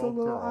has a three-year-old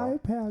little girl. eye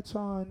patch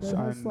on that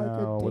I has like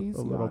know, a with daisy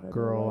a little on it.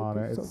 girl Like, on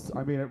it. so It's, cute.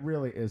 I mean, it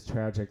really is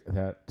tragic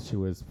that she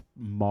was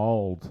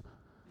mauled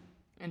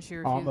and she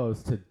refused.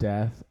 almost to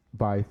death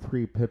by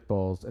 3 pit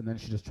bulls, and then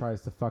she just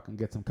tries to fucking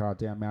get some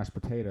goddamn mashed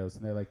potatoes,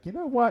 and they're like, you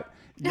know what?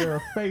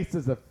 Your face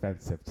is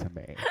offensive to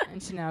me.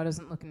 And she now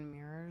doesn't look in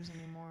mirrors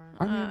anymore.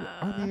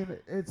 I mean,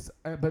 it's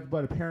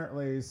but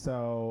apparently,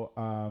 so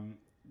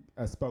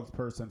a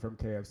spokesperson from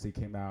KFC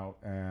came out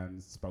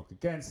and spoke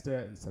against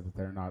it and said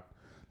that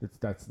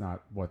that's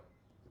not what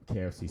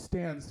KFC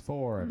stands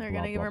for, and They're blah,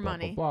 gonna give blah, her blah,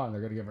 money. blah, blah, and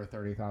they're gonna give her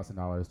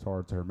 $30,000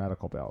 towards her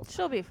medical bills.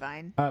 She'll be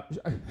fine.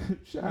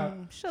 Shut up.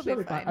 She'll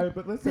be fine.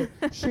 But listen,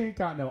 she ain't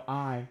got no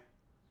eye.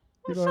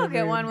 You Well, know she'll what I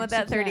get mean? one with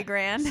that She 30 can't-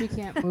 grand. She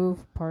can't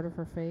move part of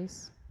her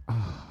face.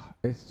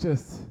 It's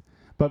just,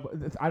 but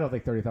I don't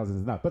think 30,000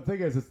 is enough. But the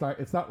thing is, it's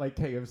not like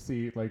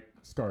KFC like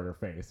scarred her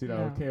face. You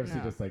know, No, KFC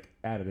no. just like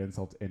added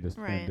insult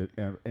to Right.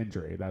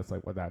 injury. That's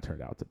like what that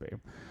turned out to be. So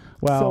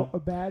Well, a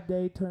bad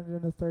day turned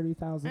into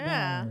 $30,000.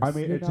 Yeah. I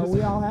mean, you it know, just-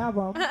 we all have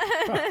them.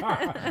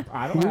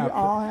 I don't We have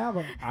all have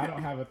them. I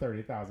don't have a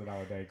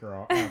 $30,000 day,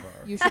 girl, ever.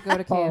 You should go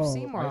to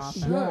KFC Oh, more I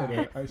often. should.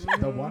 Yeah. I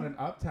should. The one in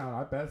Uptown,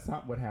 I bet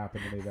something would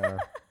happen to me there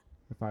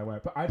if I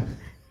went. But I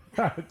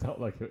don't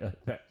look at me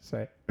like that,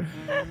 Shay.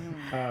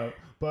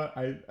 But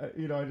I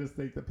just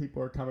think that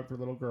people are coming for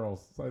little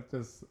girls. So I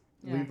just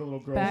Yeah. leave the little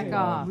girls Back alone.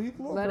 off. Leave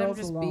little Let them girls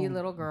just be alone.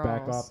 little girls.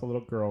 Back off the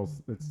little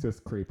girls. It's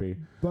just creepy.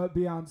 But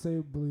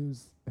Beyonce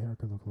Blues hair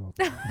could look a little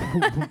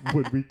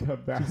When we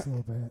come back, just a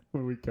little bit.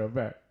 when we come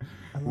back,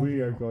 I love we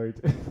you. are going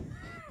to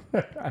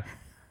The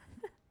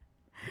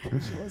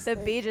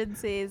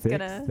Beagency is fix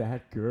gonna.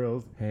 that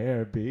girl's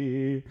hair,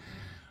 B.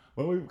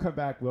 When we come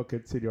back, we'll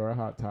continue our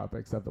hot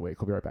topics of the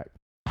week. We'll be right back.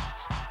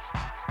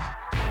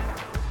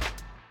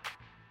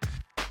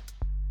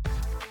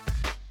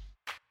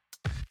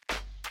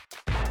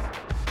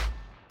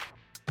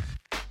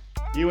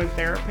 You in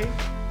therapy?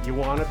 You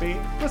want to be?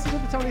 Listen to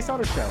The Tony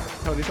Soto Show,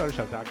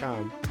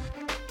 TonySotoShow.com.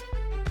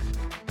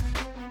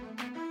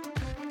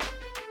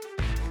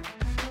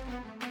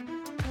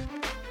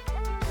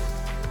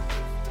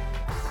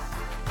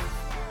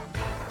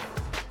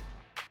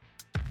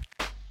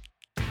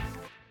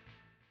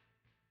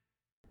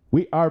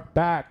 We are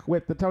back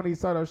with the Tony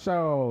Soto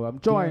Show. I'm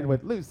joined Yeah.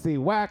 with Lucy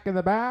Wack in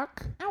the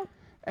back.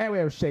 And we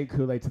have Shay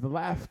Kool-Aid to the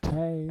left.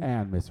 Hey.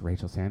 And Miss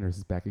Rachel Sanders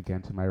is back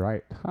again to my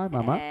right. Hi,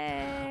 Mama.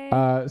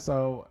 Hey.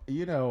 So,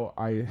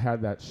 I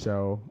had that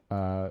show,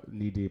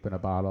 Knee Deep in a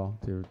Bottle.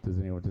 Does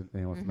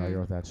anyone familiar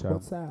with that show?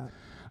 What's that?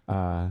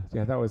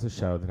 Yeah, that was a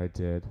show that I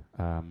did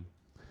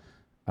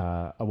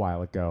a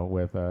while ago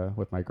with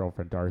my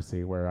girlfriend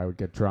Darcy, where I would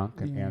get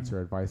drunk and Yeah.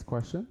 answer advice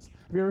questions.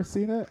 Have you ever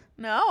seen it?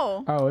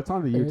 No. Oh, it's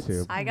on the It's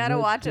YouTube. I gotta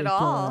watch it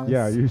all.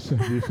 Yeah, you should.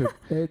 You should.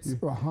 It's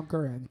a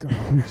hunker and girl.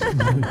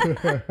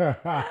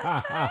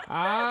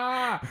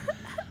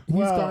 He's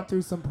Well- gone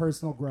through some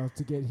personal growth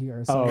to get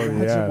here. So Oh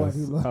imagine what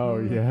he yes. looks. Oh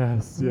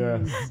yes.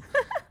 Yes.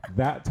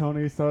 That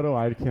Tony Soto,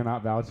 I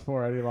cannot vouch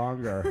for any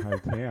longer. I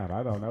can't.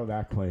 I don't know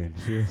that clean.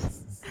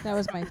 That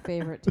was my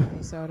favorite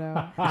Tony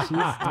Soto. She's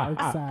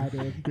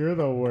dark-sided. You're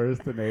the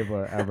worst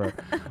enabler ever.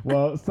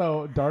 Well,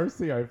 so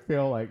Darcy, I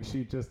feel like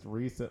she just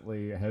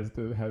recently has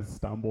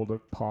stumbled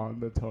upon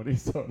the Tony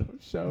Soto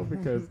show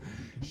because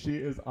she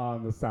is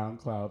on the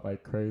SoundCloud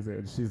like crazy,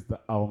 and she's the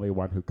only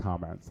one who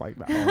comments, like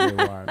the only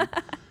one.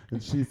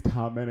 And she's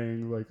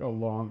commenting like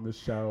along the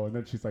show, and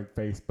then she's like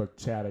Facebook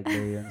chatting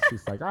me, and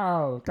she's like,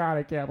 "Oh God,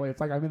 I can't believe it's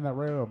like I'm in the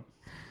room."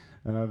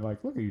 And I'm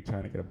like, "Look at you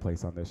trying to get a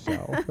place on this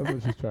show. That's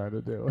what she's trying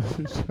to do.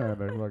 She's trying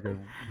to fucking."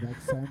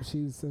 Next time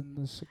she's in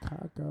the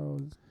Chicago.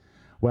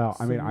 Well,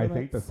 I mean, I City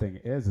think the thing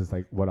is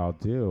like what I'll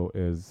do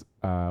is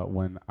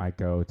when I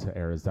go to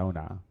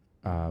Arizona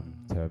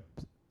to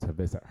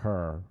visit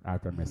her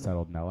after I'm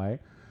settled in LA,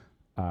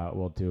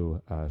 we'll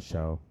do a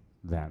show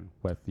then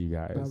with you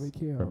guys That'll be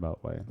cute.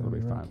 remotely. It'll be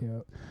real fun.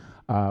 cute.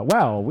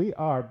 Well, we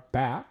are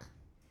back,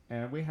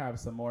 and we have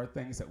some more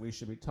things that we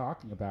should be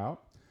talking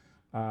about.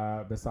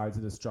 besides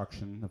the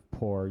destruction of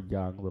poor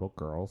young little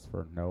girls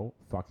for no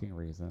fucking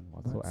reason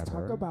whatsoever. Let's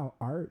talk about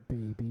art,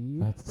 baby.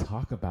 Let's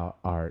talk about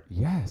art.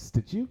 Yes.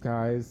 Did you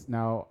guys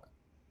now?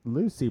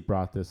 Lucy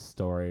brought this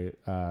story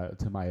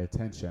to my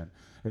attention,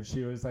 and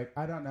she was like,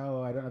 I don't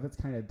know if it's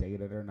kind of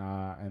dated or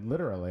not. And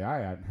literally, I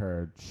hadn't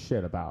heard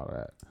shit about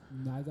it.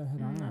 Neither had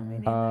No, me I.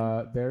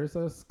 neither. There's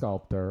a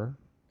sculptor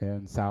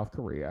in South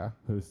Korea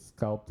who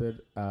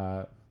sculpted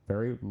a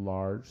very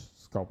large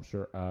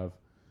sculpture of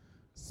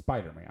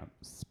Spider-Man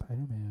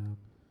Spider-Man.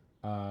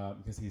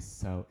 because he's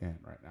so in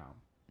right now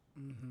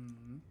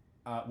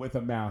Mm-hmm. with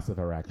a massive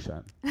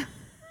erection.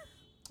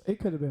 It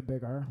could have been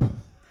bigger.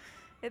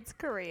 It's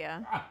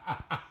Korea.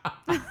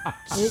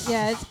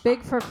 Yeah, it's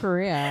big for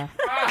Korea.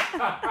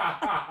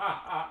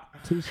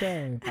 Touche.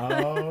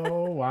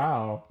 Oh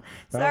wow!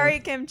 That Sorry,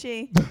 was-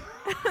 Kimchi.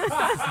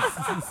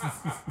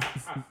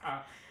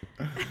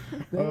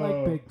 They Oh.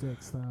 like big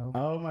dicks, though.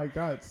 Oh my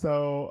god.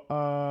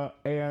 So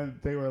and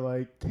they were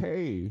like,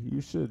 hey,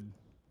 you should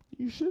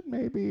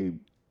maybe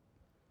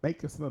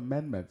make some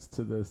amendments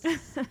to this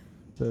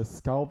the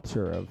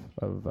sculpture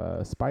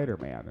of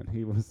Spider-Man. And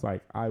he was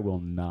like, I will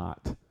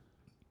not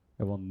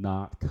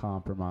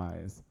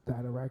compromise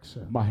That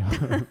erection. my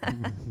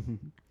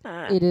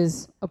It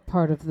is a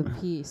part of the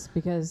piece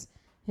because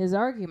his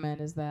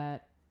argument is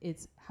that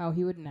it's how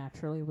he would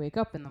naturally wake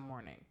up in the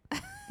morning.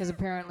 Because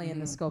apparently in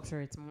the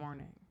sculpture it's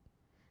morning.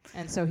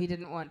 And so he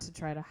didn't want to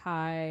try to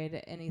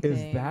hide anything.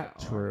 Is that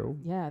or- true?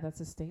 Yeah, that's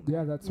a statement.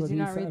 Yeah, that's Did what you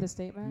he not read said. the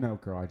statement? No,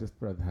 girl, I just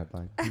read the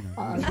headline. You know.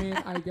 I mean,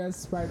 I guess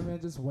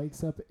Spider-Man just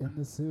wakes up in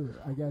the suit.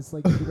 I guess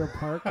like Peter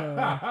Parker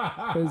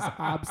is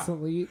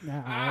obsolete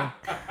now,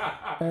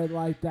 and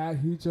like that,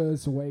 he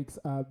just wakes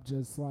up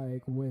just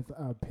like with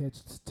a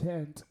pitched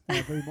tent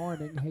every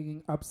morning,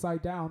 hanging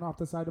upside down off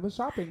the side of a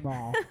shopping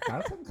mall.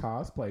 That's some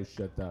cosplay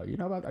shit, though. You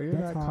know about are you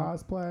into That's that hot.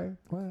 cosplay?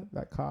 What?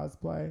 That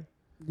cosplay?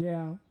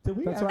 Yeah, Did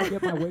we that's ever, where I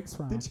get my wigs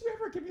from. Did you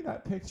ever give me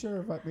that picture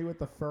of like me with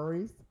the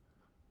furries?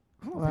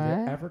 I don't think What?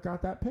 I ever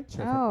got that picture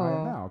from Oh.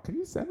 INL. Can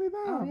you send me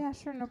that? Oh, yeah,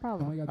 sure, no Oh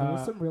problem. my god, there were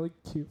Uh, some really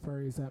cute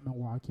furries at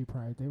Milwaukee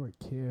Pride. They were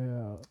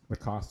cute. The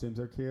costumes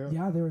are cute.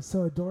 Yeah, they were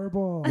so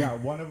adorable. Yeah,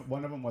 one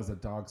of them was a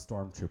dog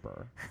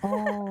stormtrooper.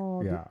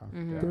 Oh, Yeah,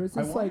 Mhm. yeah. There was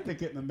I this, wanted like- to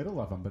get in the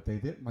middle of them, but they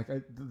didn't. Like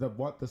the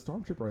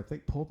stormtrooper, I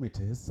think, pulled me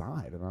to his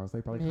side, and I was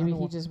like, I Maybe kinda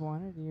he just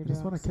wanted you I to.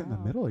 just want to get in the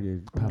himself. middle of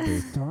you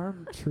puppies.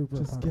 Stormtrooper.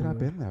 Just get up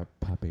puppy. in there,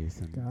 puppies,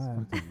 and just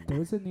God. fucking- There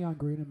was a neon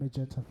green and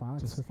magenta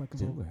fox Just with like a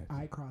do little it.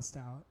 eye crossed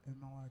out in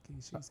Milwaukee.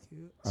 She was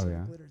cute. Oh, She had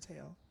yeah? a glitter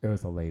tail. It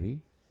was a lady,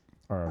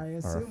 or I or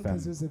assume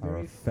because it was a or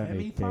very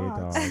femmy femmy gay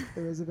fox. dog.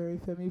 It was a very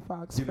femmy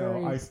fox. You know,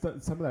 furry.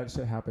 some of that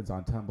shit happens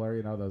on Tumblr.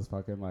 You know, those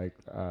fucking like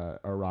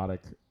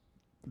erotic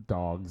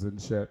dogs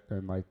and shit,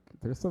 and like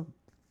there's some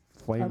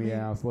flamey I mean,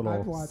 ass little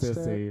I've watched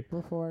sissy. it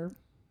before,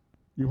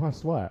 You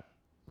watched what?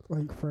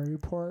 like furry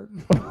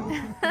porn.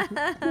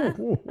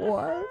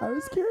 What? I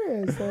was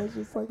curious. I was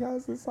just like, how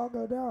does this all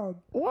go down?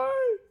 What?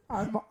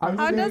 I'm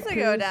How a does it go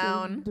curious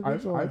down?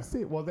 individual. I've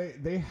seen. Well,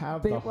 they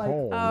have They, the like-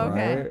 hole, Oh,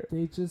 okay. right?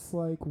 They just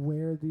like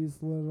wear these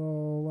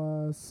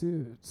little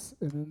suits,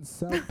 and then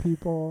some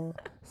people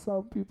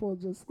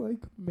just like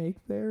make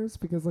theirs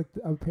because like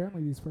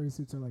apparently these furry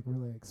suits are like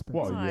really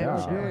expensive. Well, I'm yeah.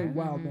 Like, really sure.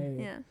 well Mhm. made.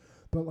 Yeah.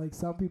 But like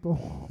some people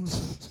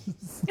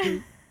just,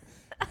 like,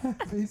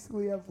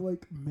 basically have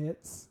like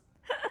mitts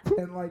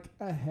and like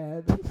a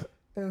head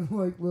and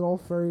like little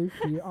furry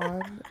feet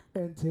on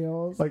and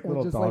tails, Like and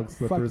little just dog like fuck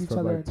slippers each from,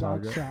 other like, in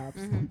dog Target. shops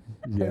Mhm.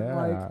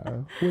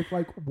 Yeah. with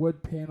like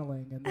wood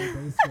paneling in their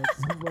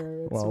basements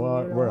where it's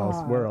Well, real where else?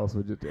 hot. Where else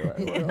would you do it?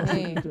 Where else would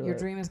Hey, you do your it?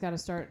 dream has got to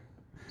start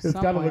It's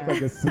got to look somewhere.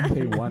 like a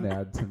CK1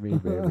 ad to me,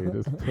 baby.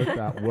 Just put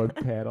that wood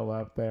panel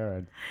up there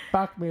and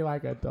fuck me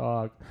like a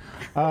dog.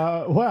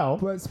 Well,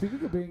 But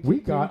speaking of being we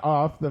kinky, got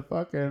off the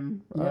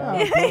fucking.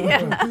 Yeah.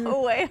 Yeah,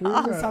 way we were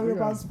off. just talking we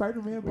about got-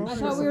 Spider-Man. I boners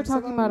thought we were and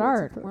talking about some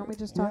art. other- Weren't we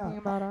just Yeah. talking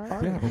about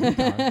art? Yeah,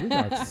 but we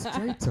got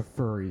straight to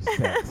furry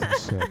sex and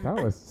shit.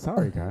 That was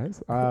sorry,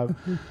 guys.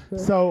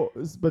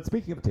 But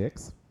speaking of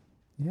dicks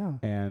Yeah.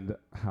 and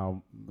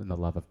how in the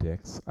love of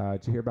dicks,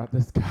 did you hear about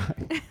this guy?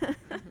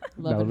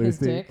 Loving no, his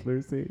Lucy, dick.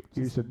 Lucy,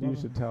 you Just should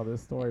loving tell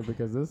this story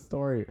because this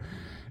story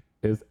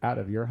is out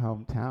of your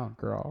hometown,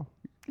 girl.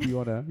 You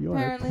wanna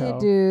Apparently, tell? a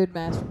dude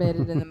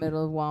masturbated in the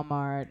middle of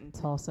Walmart in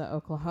Tulsa,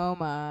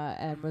 Oklahoma,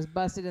 and was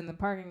busted in the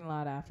parking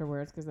lot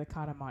afterwards because they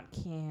caught him on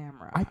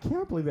camera. I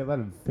can't believe they let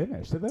him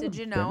finish. Did, they let Did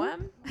you know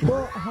him?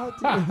 Well, how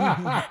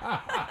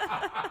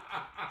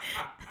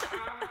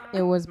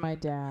It was my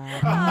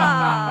dad.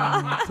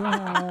 Ah.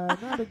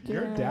 Dad, not again.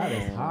 Your dad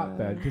is hot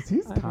then, because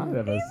he's I kind mean-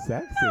 of a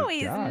sexy No,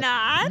 he's guy.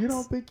 not. You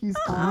don't think he's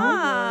cute?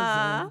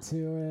 Ah. I was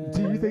into it.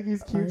 Do you think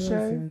he's I cute, was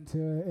Shay? into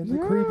it in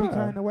the creepy Yeah.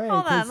 kind of way.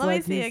 Hold on, 'cause, let me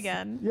like, see he's-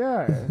 again.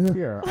 Yeah,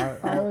 here.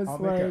 I was I'll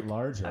make it like-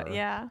 larger.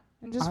 Yeah.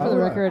 And just I for the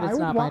would- record, I it's would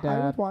not my I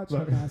dad. would watch him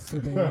Look.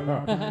 masturbate.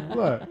 around me.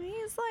 Look,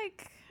 He's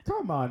like.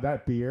 come on,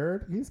 that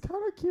beard. He's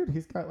kind of cute.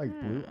 He's got like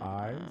blue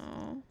eyes.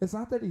 Oh. It's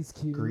not that he's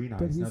cute, Green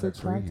but eyes, no, he's they're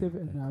attractive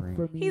green. They're enough green.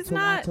 for me He's to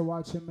want not- to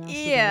watch him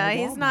masturbate. Yeah, at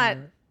he's not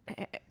Walmart.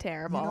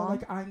 terrible. You know,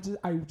 like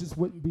I just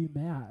wouldn't be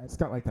mad. It's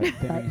got like that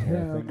thinning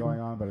hair thing going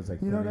on, but it's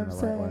like You know what thinning I'm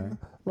the right way. saying?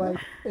 Like,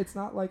 it's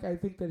not like I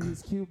think that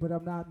he's cute, but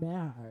I'm not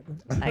mad.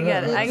 I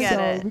get it. I get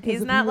it. Because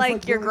He's if not he was,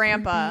 like your really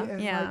grandpa. creepy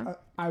and, Yeah. like,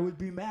 I would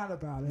be mad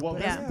about it. Well,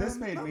 but Yeah. this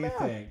I'm made not me mad.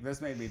 think.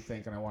 This made me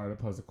think, and I wanted to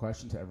pose a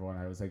question to everyone.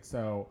 I was like,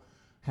 so,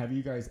 have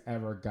you guys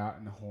ever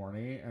gotten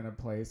horny in a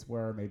place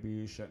where maybe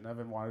you shouldn't have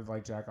and wanted to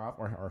like jack off,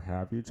 or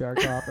have you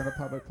jacked off in a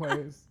public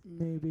place?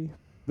 Maybe.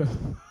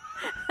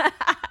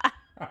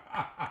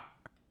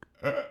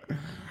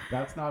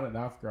 That's not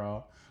enough,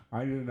 girl.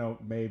 I need to know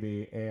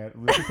maybe, and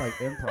this is like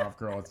improv,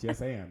 girl. It's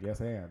yes and.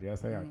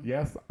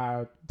 Yes,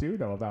 I do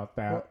know about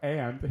that,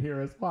 and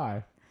here is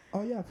why.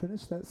 Oh yeah,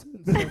 finish that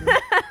sentence.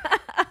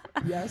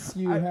 Yes,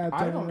 you have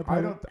done it in a I public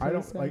don't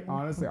place, like haven't you?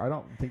 honestly. I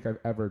don't think I've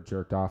ever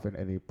jerked off in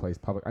any place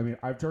public. I mean,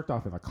 I've jerked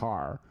off in the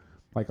car,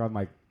 like on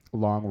like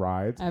long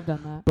rides. I've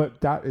done that. But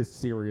that is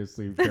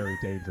seriously very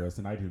dangerous,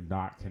 and I do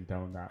not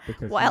condone that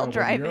because While when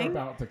you're driving?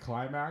 about to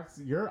climax,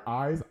 your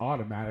eyes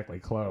automatically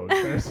close.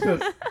 There's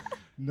just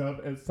no,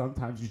 and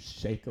sometimes you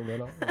shake a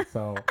little.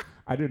 So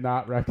I do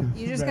not recommend.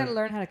 You just gotta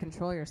learn how to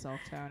control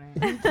yourself, Tony.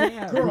 You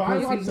can't. Girl, I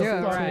You like can to do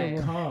it, fucking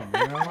right. come.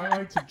 You know, I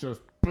like to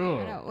just. I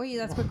know. Well,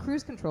 that's what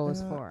cruise control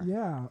is for.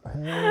 Yeah.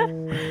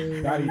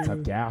 Hey. That eats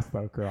up gas,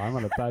 though, girl. I'm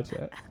on a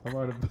budget.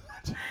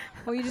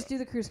 Well, you just do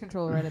the cruise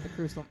control right at the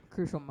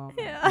crucial moment.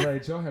 Yeah.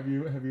 Rachel, have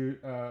you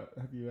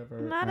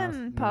ever? Not asked-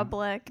 in no?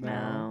 public,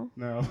 no.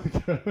 No.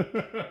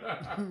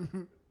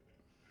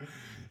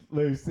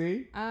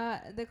 Lucy.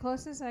 The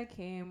closest I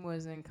came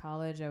was in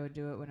college. I would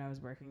do it when I was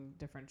working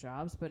different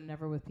jobs, but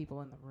never with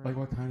people in the room. Like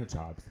what kind of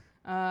jobs?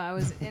 I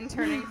was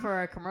interning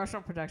for a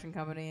commercial production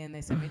company, and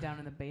they sent me down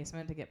in the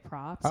basement to get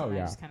props. Oh, and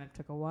yeah. I just kind of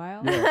took a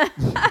while. Yeah.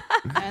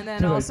 And then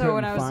So they also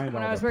when couldn't I was find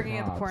when all I was the working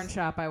at the porn props.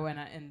 shop, I went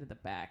into the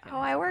back. and Oh,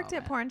 had I a worked at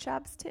moment. porn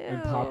shops too.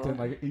 And popped in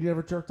like you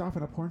ever jerked off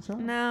in a porn shop?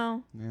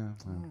 No. Yeah,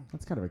 well,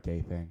 that's kind of a gay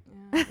thing,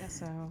 Yeah, I guess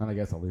so. and I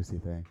guess a Lucy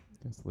thing.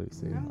 I guess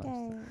Lucy.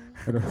 Okay.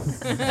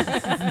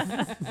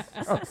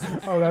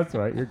 Oh, that's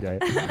right. You're gay.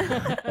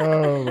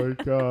 Oh my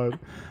god.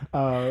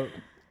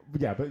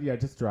 But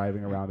just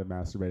driving around and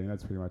masturbating.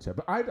 That's pretty much it.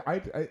 But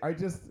I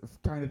just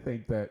kind of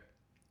think that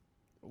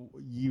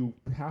you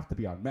have to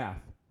be on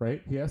meth,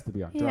 right? He has to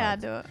be on drugs. Yeah,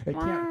 do it. It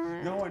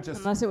can't. No one just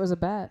Unless it was a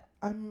bet.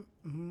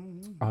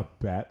 a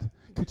bet.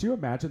 Could you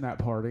imagine that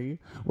party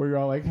where you're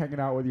all like hanging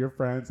out with your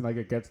friends and like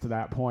it gets to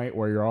that point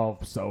where you're all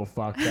so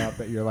fucked up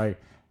that you're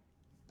like,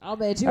 I'll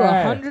bet you Hey.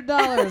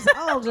 $100.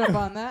 I'll jump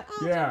on that.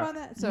 I'll Yeah. jump on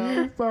that. So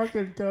you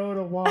fucking go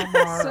to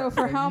Walmart. So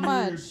for and how you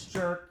much?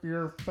 Jerk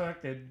your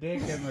fucking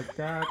dick in the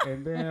cock,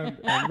 and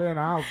then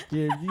I'll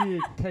give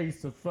you a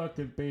case of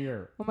fucking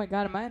beer. oh my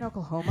God, am I in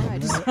Oklahoma? I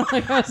just felt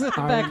like I was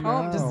back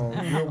home.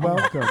 Just You're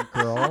welcome,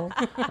 girl.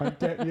 I'm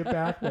getting you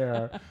back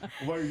there.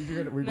 What are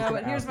you gonna? no,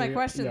 but here's my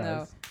question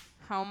though: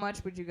 how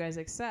much would you guys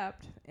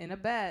accept in a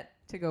bet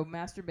to go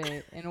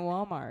masturbate in a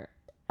Walmart?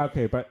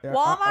 Okay, but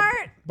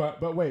Walmart?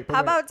 but wait.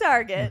 How about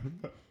Target?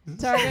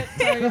 Target's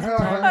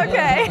more.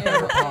 Okay.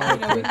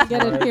 We can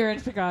get it here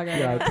in Chicago.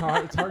 Yeah,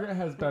 Target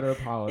has better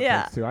politics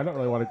Yeah. too. I don't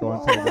really want to go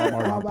into Well,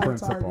 Walmart how on about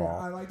principle.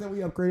 Target? I like that we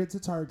upgraded to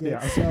Target. Yeah.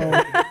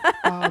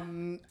 So,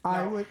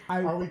 Are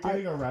we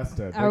getting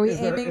arrested? Are Like, we is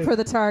there- aiming is- for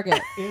the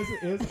target?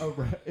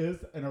 Is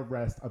an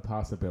arrest a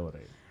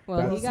possibility? Well,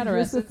 That's- he got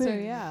Here's the arrested, so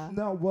thing. yeah.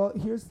 No, well,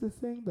 here's the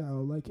thing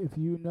though. Like, if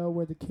you know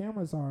where the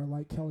cameras are,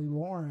 like Kelly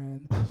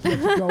Lauren, you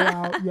have to go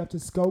out. You have to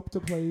scope the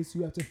place.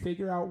 You have to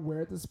figure out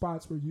where the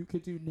spots where you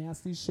could do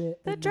nasty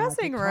shit. The and not get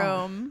dressing caught.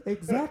 room.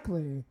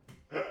 Exactly.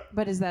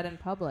 But is that in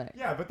public?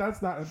 Yeah, but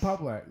that's not in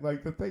public.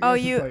 Like the thing. Oh,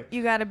 is, you it's like,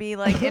 you got to be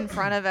like in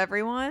front of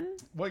everyone.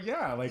 well,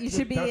 yeah, like You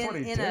should be that's what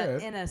he in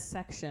did. a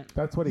section.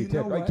 That's what he You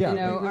did. know Like, what? yeah, You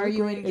know, It'd be are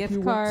you in great if gift you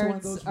went to one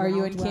of cards? those Are you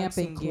in round racks of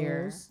camping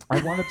gear? clothes.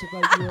 I wanted To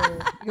like your,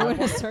 You in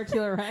a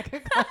circular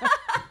racket?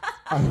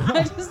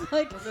 I just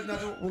like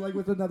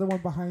with another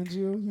one behind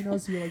you, you know,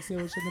 so you're like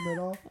sandwiched in the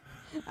middle.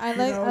 I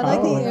know, like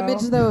oh, the you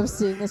image though of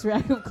seeing this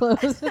rack of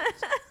clothes.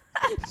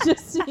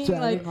 Just seeing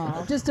Dragging like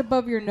off. just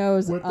above your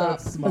nose with up.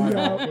 that smile,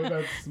 Yeah. with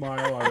that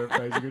smile on her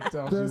face, you could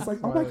tell They're she's just like,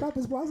 oh my smiling. god,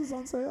 this blouse is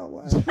on sale.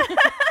 What?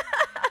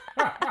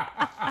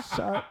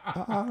 Shut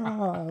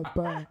up.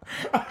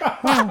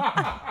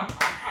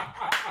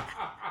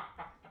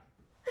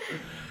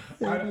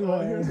 Well,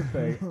 here's the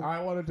thing.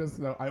 I want to just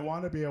know. I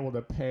want to be able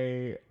to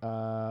pay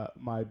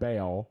my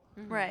bail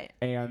Right.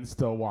 and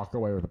still walk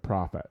away with a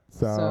profit.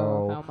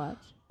 So how much?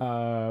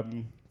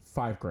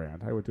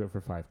 $5,000. I would do it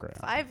for $5,000.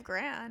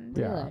 $5,000.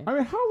 Yeah. Really? I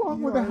mean, how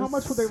long would they? How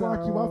much would they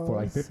lock you up for?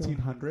 Like so-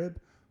 1,500?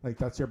 Like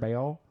that's your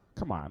bail?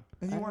 Come on,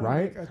 And you wanna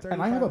right? make a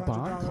And I have a $3,500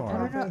 bond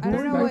card. I don't know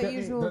Doesn't what that get me-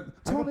 usual- I have a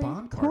Tony,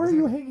 bond card. who are Doesn't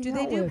you it- hanging Do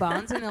they out do with?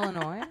 bonds in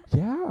Illinois?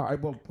 Yeah,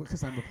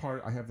 because I'm a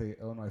part. I have the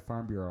Illinois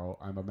Farm Bureau.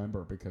 I'm a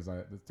member because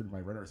it's through my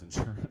renter's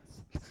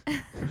insurance.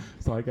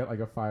 So I get like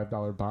a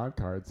 $5 bond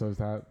card. So is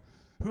that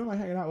who am I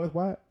hanging out with?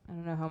 What I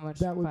don't know how much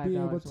That would be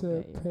able $5 will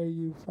to get you. pay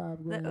you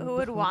 $5,000. Who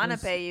would want to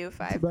pay you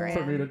 $5,000?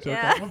 for me to jerk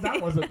Yeah. off? Well,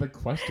 that wasn't the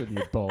question,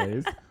 you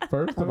bullies.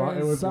 First of all, I it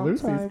mean, was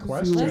Lucy's sometimes you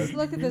question. Let's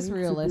look at this need to be-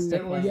 realistically.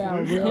 It was Yeah,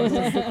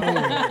 realistically.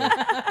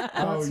 realistically.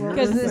 That's what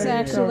Because we're this saying.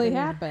 actually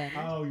happened.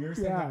 Oh, you're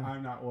saying Yeah. that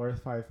I'm not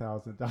worth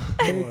 $5,000.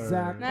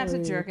 Exactly. Not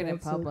to jerk it in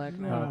That's public, it.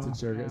 no. Not to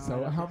jerk No, it. I So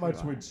don't how think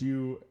much you would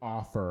you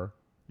offer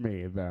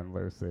me then,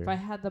 Lucy? If I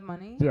had the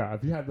money, Yeah,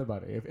 if you had the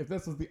money. If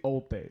this was the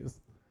old days.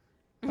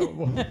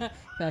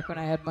 back when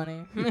I had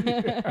money,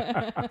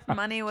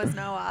 Money was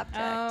no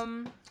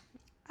object.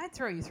 I'd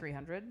throw you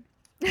 300.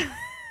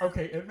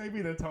 Okay, it may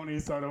be the Tony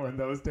Soto in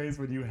those days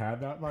when you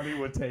had that money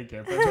would take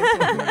it, but this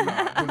one would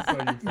not, just so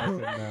you fucking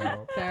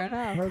know. Fair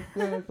enough. Her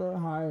feelings are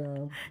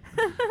higher.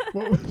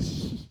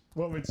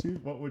 What would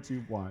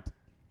you want?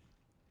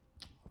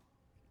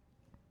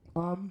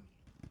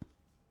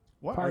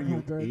 What are you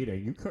 500.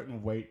 eating? You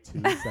couldn't wait 2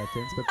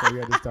 seconds before you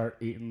had to start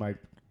eating like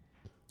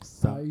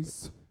some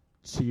Ice.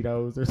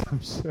 Cheetos or some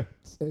shit.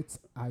 It's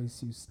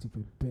ice, you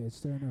stupid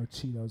bitch. There are no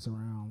Cheetos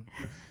around.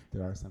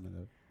 There are some in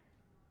the.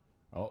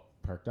 Oh,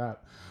 perked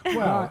up.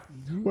 Well,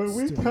 You when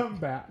we stupid- come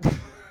back.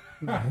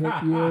 I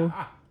hit you.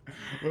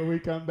 When we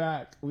come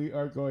back, we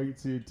are going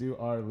to do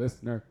our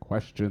listener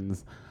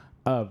questions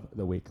of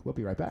the week. We'll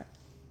be right back.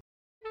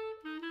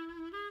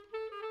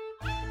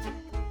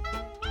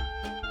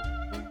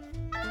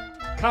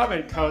 Come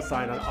and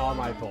co-sign on all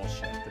my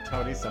bullshit. The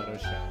Tony Soto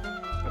Show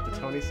at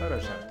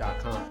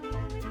thetonysotoshow.com.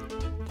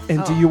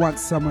 And do you want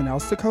someone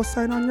else to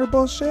co-sign on your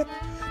bullshit?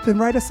 Then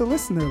write us a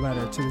listener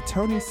letter to the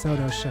Tony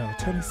Soto Show,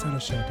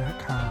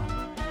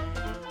 tonysotoshow.com.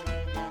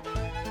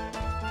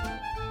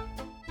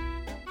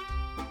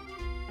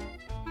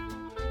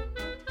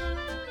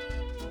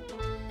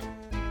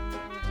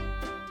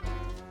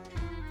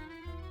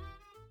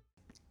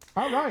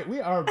 All right, we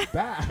are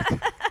back.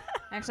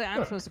 Actually,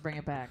 I'm supposed to bring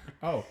it back.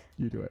 Oh,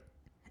 you do it.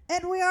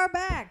 And we are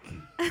back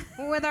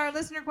with our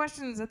listener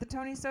questions at the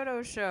Tony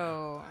Soto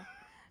Show.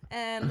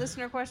 And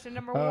listener question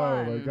number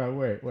Oh 1. my God!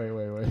 Wait.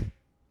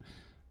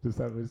 Just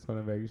want to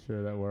make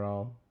sure that we're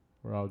all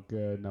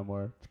good. No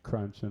more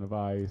crunching of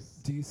ice.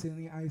 Do you see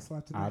any ice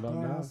left in I that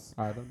don't know. glass?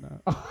 I don't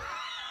know.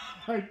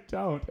 I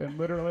don't. And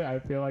literally, I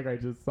feel like I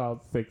just saw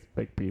 6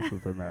 big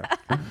pieces in there.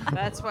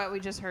 That's why we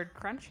just heard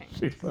crunching.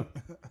 She's a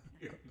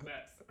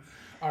mess.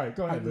 All right,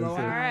 go ahead, I'm low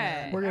Lucy. on All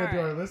right. We're gonna all do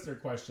right. our listener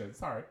question.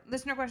 Sorry.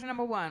 Listener question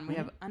number 1. We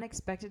have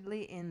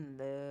unexpectedly in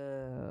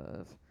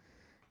love.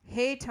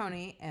 Hey,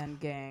 Tony and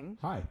gang.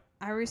 Hi.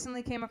 I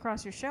recently came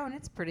across your show and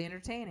it's pretty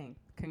entertaining.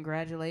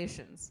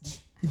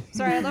 Congratulations.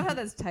 Sorry, I love how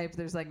that's typed.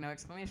 There's like no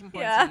exclamation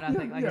points Yeah. or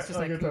nothing. Like Yeah, it's just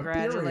like like it's a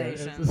period. It's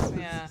congratulations. just-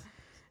 Yeah. Be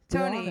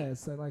Tony,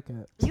 honest, I like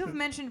it. you've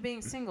mentioned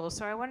being single,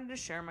 so I wanted to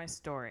share my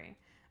story.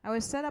 I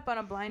was set up on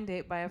a blind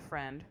date by a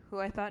friend who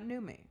I thought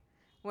knew me.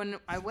 When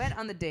I went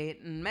on the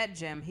date and met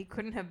Jim, he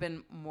couldn't have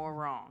been more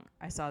wrong.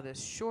 I saw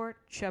this short,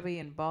 chubby,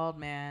 and bald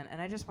man,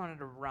 and I just wanted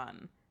to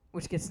run,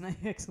 which gets an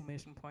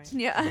exclamation point.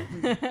 Yeah.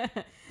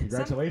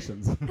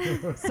 Congratulations.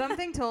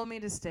 Something told me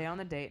to stay on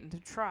the date and to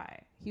try.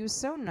 He was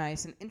so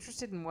nice and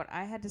interested in what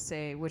I had to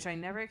say, which I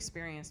never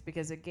experienced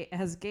because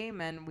as gay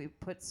men, we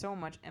put so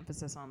much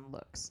emphasis on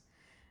looks.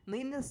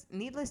 Needless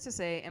to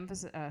say,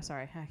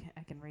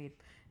 I can read.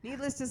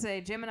 Needless to say,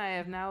 Jim and I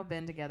have now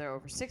been together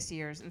over 6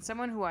 years, and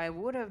someone who I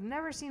would have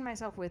never seen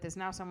myself with is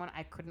now someone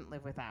I couldn't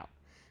live without.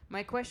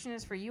 My question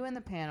is for you in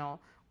the panel.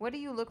 What do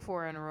you look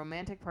for in a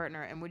romantic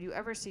partner, and would you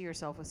ever see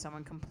yourself with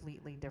someone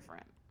completely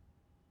different?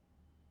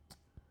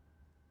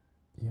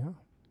 Yeah.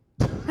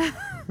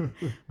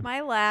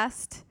 My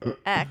last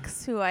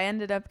ex, who I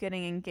ended up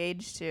getting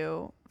engaged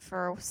to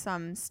for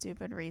some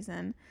stupid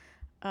reason,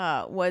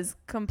 was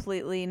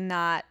completely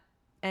not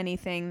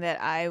anything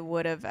that I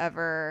would have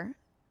ever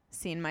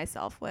seen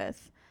myself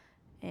with.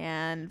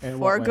 And And for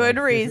what, like, good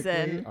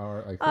physically reason.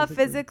 or, like,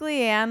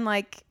 Physically and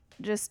like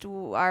just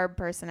our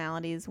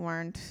personalities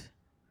weren't.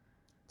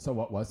 So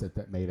what was it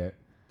that made it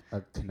a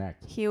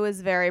connect? He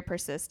was very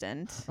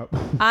persistent. Oh.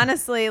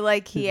 Honestly,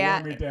 like He he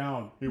wore me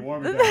down. He wore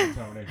me down,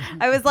 Tony.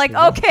 I was like,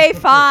 okay,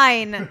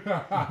 fine.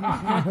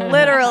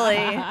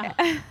 Literally.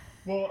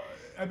 Well,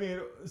 I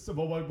mean, so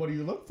what do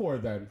you look for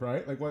then,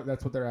 right? Like,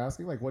 that's what they're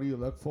asking. Like, what do you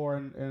look for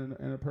in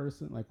a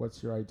person? Like,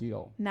 what's your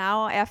ideal?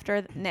 Now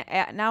after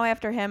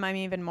him, I'm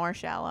even more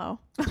shallow.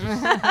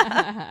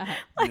 Yeah.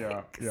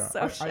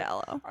 So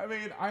shallow. I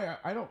mean,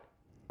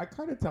 I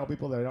kind of tell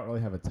people that I don't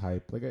really have a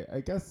type. Like, I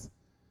guess.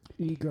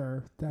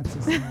 Eager. That's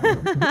his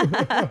name.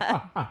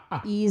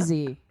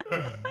 Easy.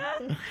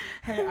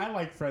 Hey, I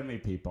like friendly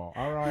people.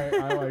 All right,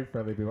 I like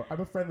friendly people.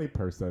 I'm a friendly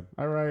person.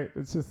 All right,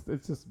 it's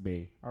just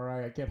me. All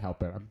right, I can't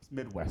help it. I'm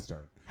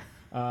Midwestern.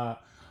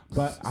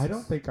 But I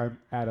don't think I'm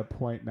at a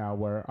point now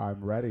where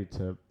I'm ready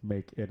to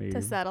make any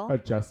To settle?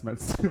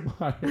 adjustments to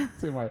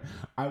my.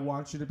 I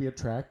want you to be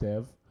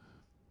attractive,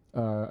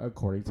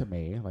 according to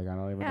me. Like, I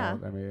don't even Yeah.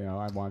 know. I mean,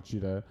 I want you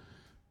to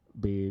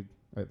be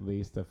at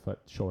least a foot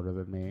shorter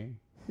than me.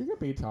 You could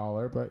be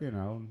taller, but at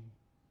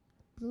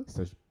least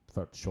a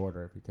foot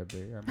shorter if you could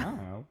be. I don't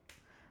know.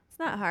 It's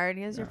not hard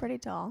because you're Yeah. pretty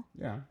tall.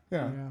 Yeah.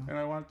 Yeah. And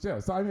I want,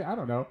 so I mean, I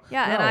don't know.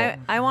 Yeah, No.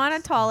 and I want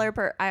a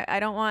taller I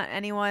don't want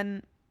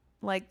anyone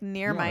like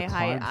near You my wanna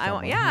height. climb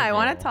someone. I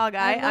want a No. tall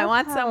guy. I love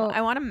want how-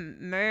 I want a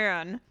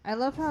man. I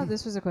love how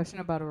this was a question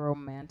about a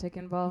romantic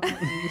involvement.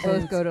 And you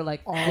both It's go to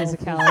like all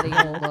physicality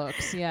and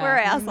looks. Yeah, We're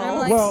And I'm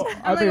assholes. like, Well, I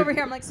I'm like mean- over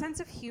here. I'm like sense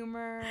of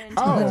humor, Oh.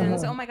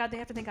 intelligence. Oh, my god, they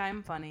have to think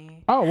I'm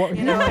funny. Oh well,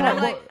 You know, and I'm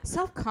well, like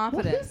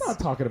self-confidence. Well, he's not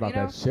talking about you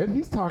know? that shit.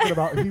 He's talking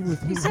about he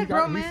was. He said got-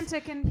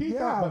 romantic and He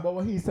thought, but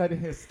what he said in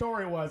his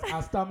story was,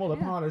 I stumbled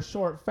upon a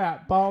short,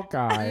 fat, bald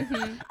guy,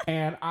 Mm-hmm.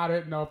 and I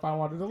didn't know if I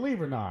wanted to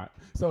leave or not.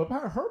 So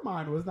her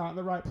mind was not in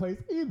the right place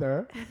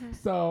either.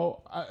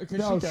 So,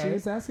 No, she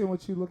she's asking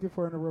what you're looking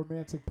for in a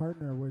romantic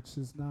partner, which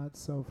is not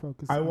so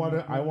focused. I on want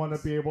to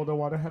romance. be able to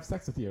want to have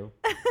sex with you.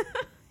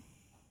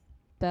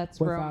 that's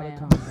without romance.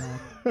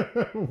 a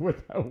condom.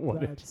 Without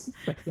what it-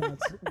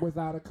 That's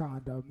without a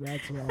condom.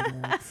 That's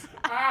romance.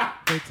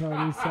 For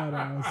Tony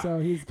Soto. So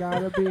he's got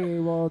to be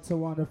able to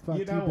want to fuck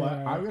You know what?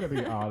 back. I'm gonna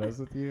be honest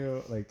with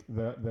you. Like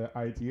the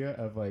idea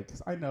of like,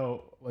 'cause I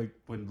know like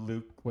when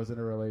Luke was in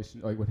a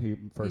relation, like when he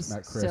first He's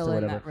met Chris still or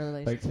in whatever, that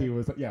relationship. like he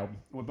was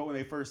but when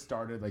they first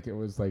started, like it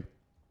was like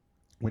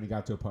when he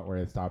got to a point where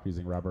he stopped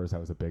using rubbers, that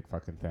was a big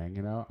fucking thing.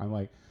 You know, I'm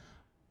like,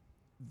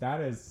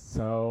 that is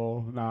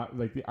so not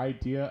like the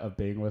idea of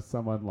being with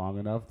someone long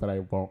enough that I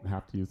won't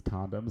have to use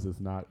condoms is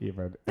not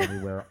even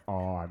anywhere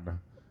on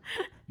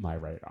my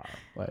radar,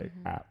 like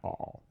at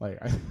all. Like,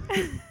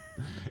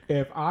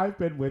 if I've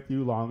been with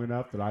you long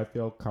enough that I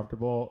feel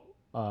comfortable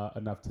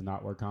enough to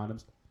not wear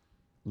condoms,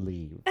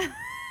 leave.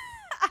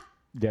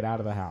 Get out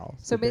of the house.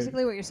 So Okay?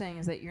 basically, what you're saying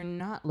is that you're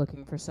not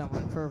looking for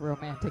someone for a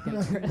romantic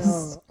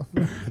interest.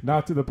 No.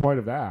 not to the point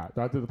of that.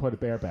 Not to the point of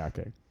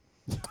barebacking.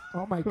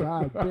 Oh my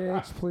God,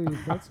 bitch! Please,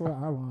 that's what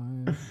I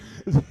want.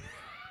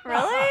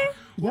 Really?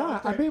 Yeah,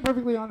 I'm being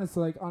perfectly honest.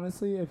 Like,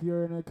 honestly, if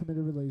you're in a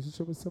committed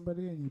relationship with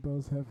somebody and you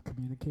both have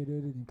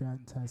communicated and you've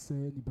gotten tested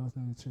and you both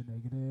know that you're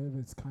negative,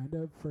 it's kind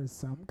of, for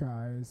some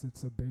guys,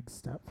 it's a big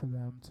step for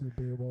them to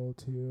be able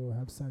to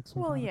have sex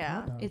with Well, a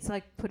yeah. condom. It's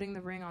like putting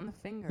the ring on the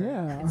finger.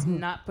 Yeah. It's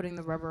not putting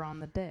the rubber on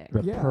the dick.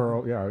 The Yeah.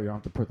 pearl, you don't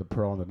have to put the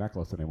pearl on the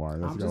necklace anymore.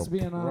 I'm just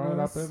being right up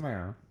honest. in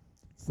there.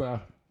 So,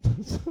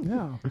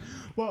 Yeah.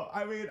 well,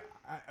 I mean,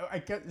 I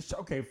get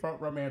okay.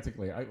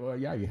 Romantically, well,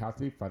 yeah, you have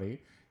to be funny.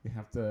 You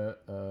have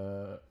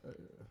to.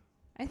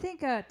 I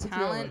think you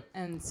talent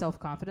and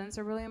self-confidence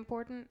are really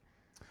important.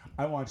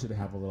 I want you to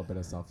have a little bit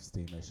of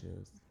self-esteem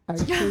issues.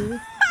 Actually,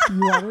 you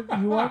want to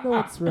know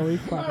what's really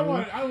funny? I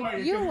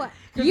want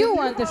You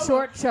want the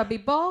short, chubby,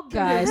 bald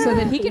guy so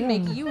that he can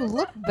make you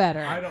look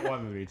better. I don't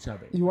want them to be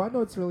chubby. You want to know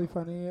what's really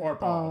funny? Or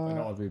bald. I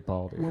don't want to be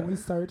bald. When either. we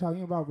started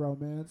talking about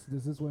romance,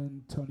 this is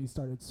when Tony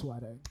started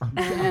sweating.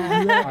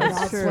 Yeah, Not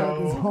it's sweating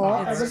true. this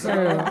whole It's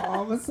episode. true.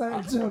 All of a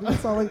sudden,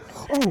 Tony's all like,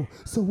 "Oh,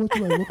 so what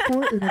do I look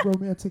for in a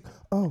romantic?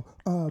 Oh,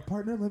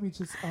 partner, let me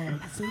just.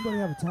 Does anybody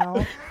have a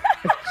towel?"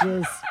 It's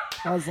just.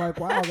 I was like,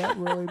 wow, that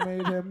really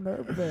made him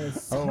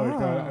nervous. Oh my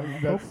god,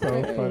 that's so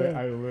okay. funny.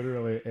 I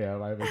literally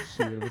am. I have a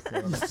sheet of He's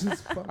stuff.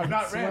 just fucking I'm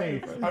not ready.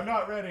 sweating. I'm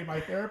not ready. My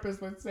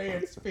therapist would say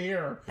it's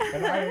fear,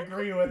 and I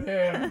agree with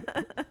him.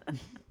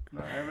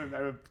 I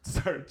haven't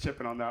started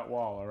chipping on that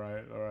wall. All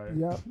right.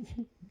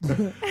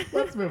 Yep.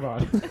 Let's move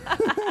on.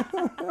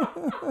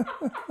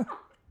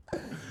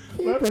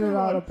 Keeping it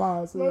on a Let's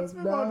positive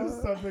move on to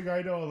note. something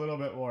I know a little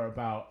bit more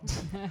about.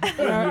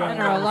 and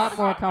are a lot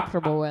more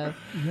comfortable with.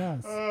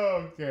 Yes.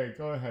 Okay,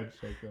 go ahead,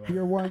 shake it.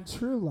 Your one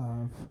true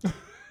love.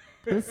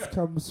 This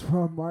comes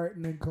from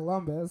Martin in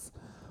Columbus.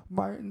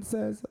 Martin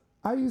says,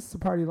 I used to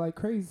party like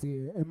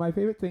crazy, and my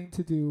favorite thing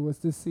to do was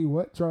to see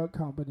what drug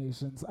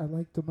combinations I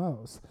liked the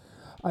most.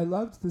 I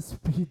loved the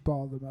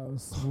speedball the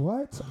most.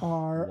 What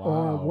are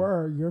or Wow.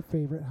 were your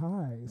favorite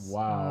highs?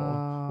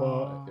 Wow.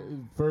 Well,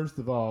 first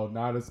of all,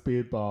 not a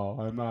speedball.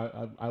 I'm not.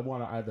 I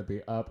want to either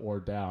be up or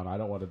down. I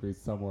don't want to be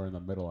somewhere in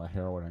the middle of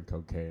heroin and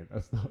cocaine.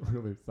 That's not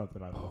really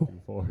something I'm looking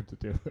forward to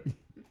doing.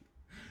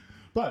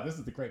 But this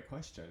is the great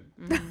question.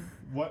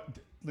 What,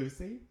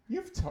 Lucy?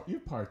 You've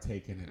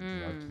partaken in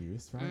drug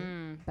use,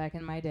 right? Back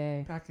in my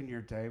day. Back in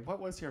your day,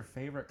 what was your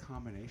favorite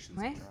combinations?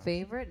 My of drugs?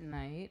 favorite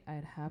night,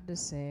 I'd have to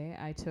say,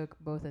 I took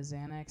both a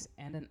Xanax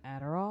and an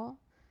Adderall,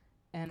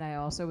 and I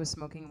also was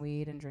smoking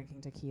weed and drinking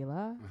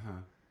tequila,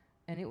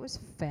 and it was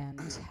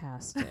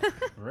fantastic.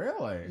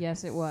 Really?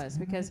 Yes, it was,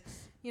 because,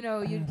 you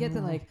know, you'd get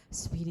the, like,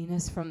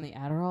 speediness from the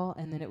Adderall,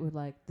 and then it would,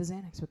 like, the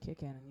Xanax would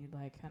kick in, and you'd,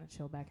 like, kind of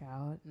chill back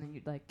out, and then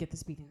you'd, like, get the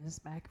speediness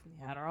back from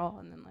the Adderall,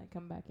 and then, like,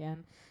 come back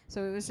in.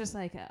 So it was just,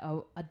 like,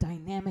 a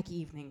dynamic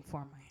evening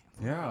for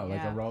me. Yeah,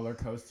 like a roller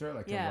coaster,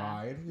 like a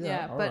ride.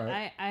 Yeah, all but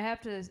right. I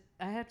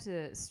have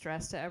to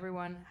stress to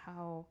everyone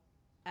how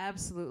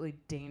absolutely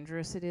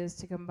dangerous it is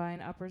to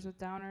combine uppers with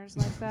downers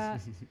like that,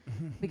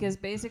 because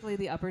basically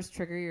the uppers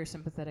trigger your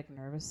sympathetic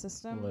nervous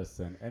system.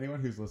 Listen,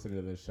 anyone who's listening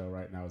to this show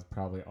right now is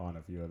probably on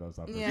a few of those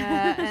uppers.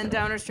 Yeah, and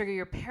downers trigger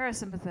your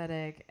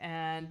parasympathetic,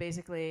 and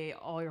basically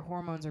all your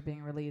hormones are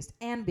being released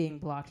and being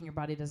blocked, and your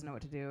body doesn't know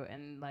what to do,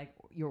 and like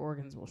your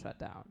organs will shut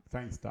down.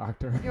 Thanks,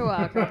 doctor. You're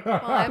welcome. Well,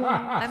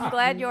 I'm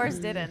glad yours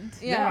didn't.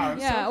 Yeah, I'm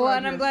so Well, glad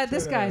and I'm yours glad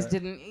this guy's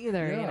didn't. didn't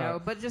either, you Yeah.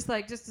 know. But just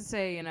to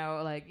say, you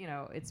know, like, you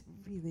know, it's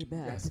really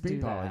bad Yeah, to do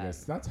speedball, I that.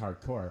 guess. That's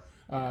hardcore.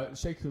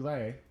 Shay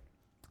Coulee,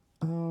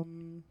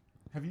 Um,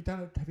 have you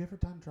ever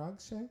done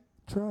drugs, Shay?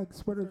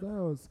 drugs. What are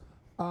those?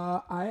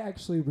 I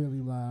actually really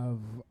love.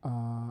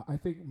 I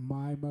think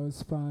my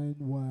most fun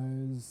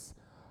was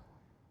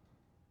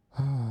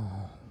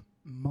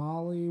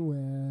Molly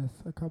with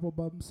a couple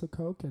bumps of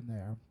coke in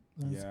there.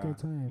 That's a good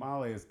time.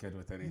 Molly is good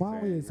with anything.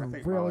 Molly is I a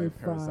think really Molly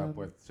pairs fun- up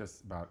with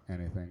just about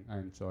anything. I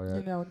enjoy You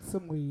it. know, and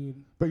some weed.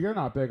 But you're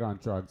not big on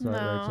drugs, No,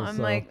 right, Rachel? I'm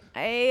So- like,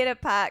 I ate a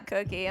pot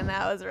cookie and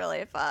that was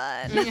really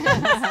fun.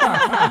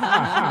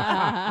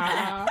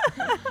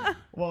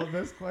 Well,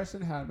 this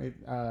question had me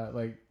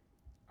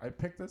I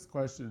picked this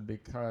question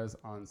because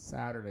on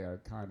Saturday I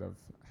kind of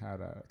had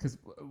because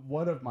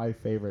one of my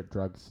favorite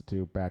drugs to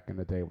do back in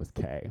the day was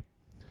K.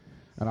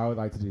 And I would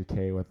like to do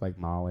K with like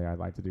Molly. I'd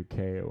like to do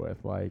K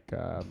with like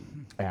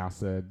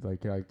acid.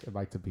 Like I'd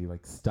like to be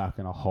like stuck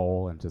in a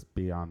hole and just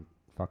be on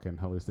fucking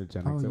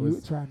hallucinogenics. Oh, It you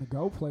was trying to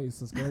go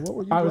places, girl. What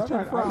were you I was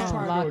running trying- I was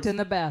from? trying- Locked in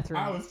the bathroom.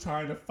 I was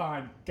trying to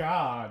find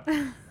God.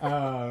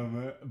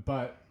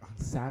 But on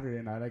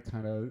Saturday night, I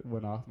kind of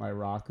went off my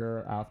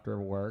rocker after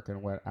work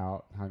and went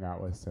out, hung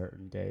out with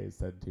certain gays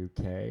that do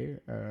K.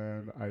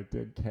 And I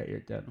did K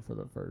again for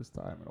the first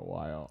time in a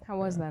while. How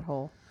was that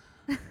hole?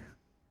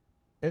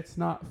 It's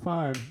not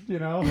fun, you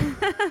know?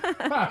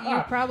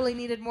 You probably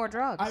needed more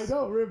drugs. I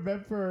don't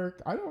remember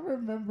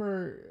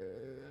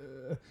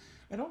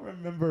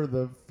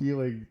the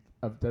feeling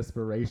of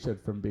desperation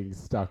from being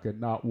stuck and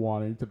not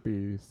wanting to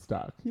be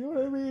stuck. You know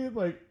what I mean?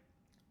 Like,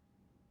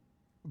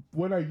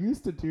 when I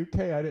used to do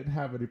K, I didn't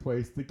have any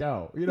place to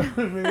go. You know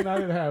what I mean? I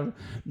didn't have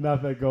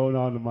nothing going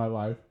on in my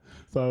life.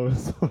 So I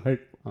was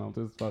like, I'll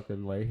just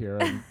fucking lay here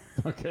and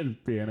fucking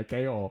be in a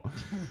K-hole.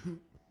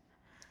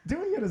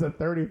 Doing it as a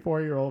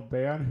 34-year-old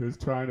man who's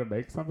trying to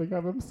make something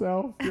of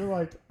himself, you're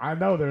like, I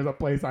know there's a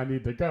place I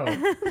need to go.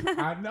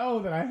 I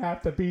know that I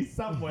have to be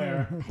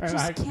somewhere.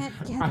 I can't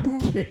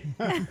get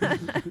there.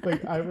 Can't.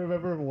 Like, I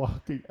remember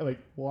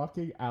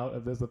walking out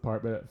of this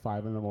apartment at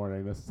 5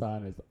 a.m. The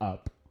sun is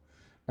up.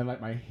 And like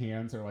my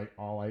hands are like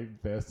all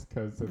like this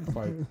because it's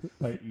like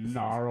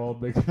gnarled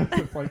because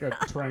it's like a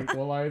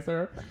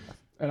tranquilizer.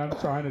 And I'm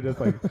trying to just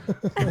like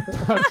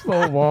touch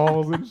the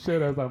walls and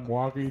shit as I'm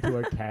walking to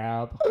a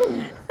cab.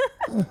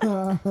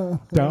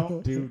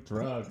 Don't do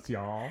drugs,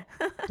 y'all.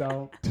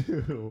 Don't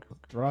do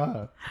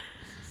drugs.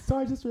 So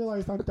I just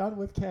realized I'm done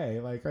with K.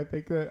 Like I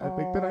think that I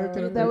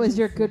could. That was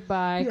your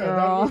goodbye,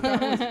 girl.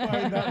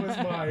 That was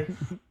my.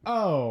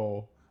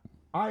 Oh,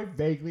 I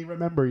vaguely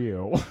remember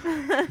you.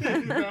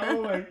 You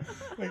know,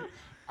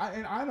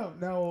 I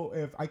don't know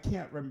if I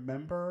can't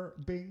remember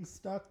being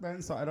stuck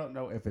then, so I don't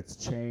know if it's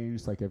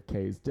changed, like if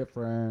K is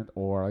different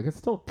or like it's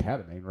still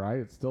ketamine, right?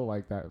 It's still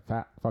like that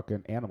fat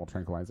fucking animal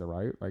tranquilizer,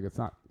 right? Like it's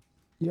not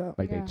Yeah.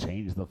 like Yeah. they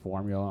changed the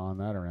formula on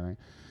that or anything.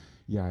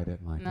 Yeah, I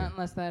didn't like Not it.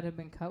 unless that had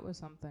been cut with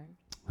something.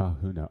 Oh,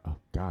 who knows? Oh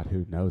God,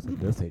 who knows in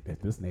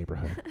this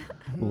neighborhood,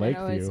 You know,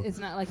 Lakeview. it's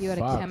not like you had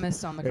Fuck. a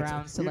chemist on the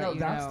grounds to let you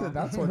that's know.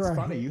 that's what's Right.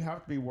 funny. You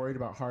have to be worried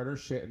about harder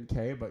shit in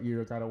K, but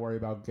you got to worry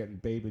about getting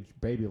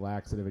baby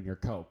laxative in your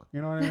Coke.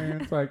 You know what I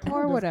mean? It's like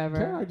Or whatever.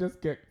 Can I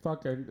just get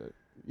fucking?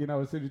 You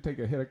know, as soon as you take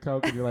a hit of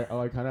Coke and you're like, oh,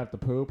 I kind of have to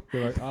poop.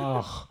 You're like,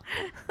 oh,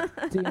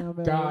 Damn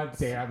it. God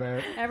damn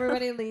it.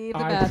 Everybody leave the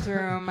I-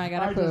 bathroom. I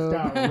gotta I poop. just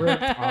got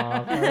ripped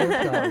off. I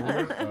just got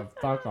ripped the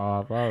fuck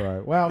off. All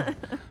right. Well,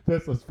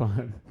 this was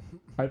fun.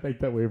 I think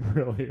that we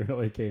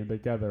really came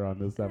together on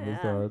this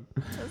episode.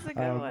 That's a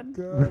good one.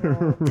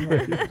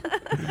 Good.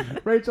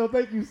 Rachel,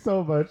 thank you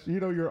so much. You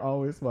know you're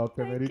always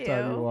welcome Thank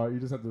anytime you you. want. You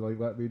just have to like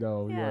let me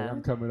know. You're like, Yeah.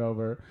 I'm coming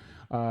over.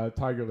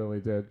 Tiger Lily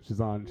did. She's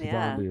on to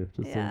you.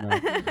 Just so you know.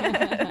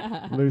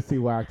 Yeah. Lucy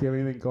Wack, do you have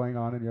anything going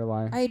on in your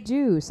life? I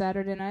do.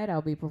 Saturday night,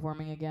 I'll be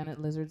performing again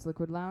at Lizard's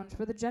Liquid Lounge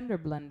for the Gender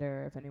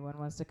Blender. If anyone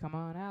wants to come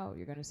on out,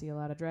 you're going to see a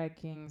lot of drag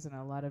kings and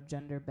a lot of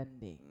gender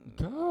bending.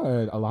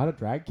 Good. A lot of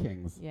drag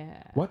kings.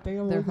 Yeah. What day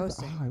of the They're week is-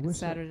 hosting. Oh, I It's wish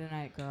Saturday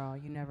night, girl.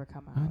 You never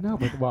come out. I know,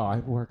 but well, I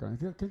work on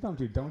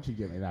it. Don't you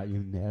give me that. You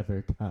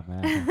never come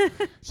out.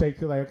 Shay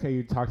Coulee, okay,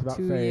 you talked about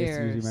 2 face.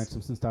 years. You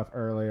mentioned some stuff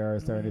earlier.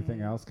 Is there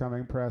anything else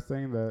coming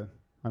pressing that,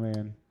 I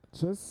mean,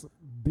 Just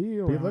be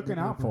around looking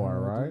the out for her,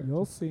 neighborhood. right?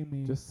 You'll see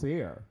me. just see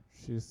her.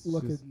 She's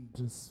looking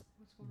just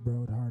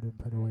rode hard and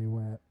put away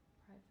wet.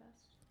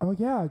 Oh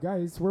yeah,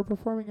 guys, we're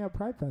performing at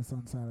Pride Fest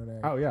on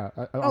Saturday. Oh, yeah.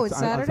 Oh, it's on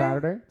Saturday?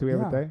 Saturday? Do we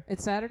have Yeah. a day?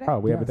 It's Saturday? Oh,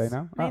 we have a day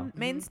Yes. now?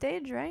 Main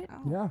stage, right?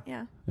 Oh. Yeah.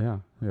 Yeah. Yeah.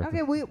 Yeah.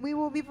 Okay, we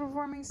will be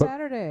performing But-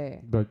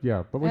 Saturday. But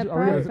yeah, but At we're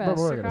Pride going Fest,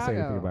 to say anything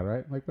Chicago. about it,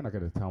 right? Like, we're not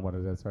going to tell them what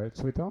it is, right?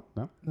 Should we tell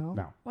them? No? No.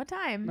 No. What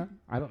time? No?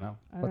 I don't know.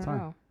 I what don't time?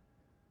 know.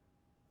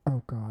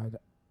 Oh God.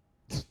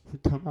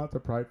 Come out to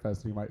Pride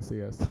Fest and you might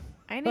see us.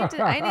 I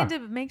need to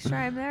make sure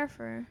I'm there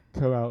for.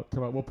 Come out.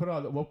 We'll put it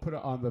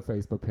on the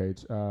Facebook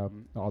page.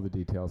 All the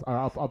details. Or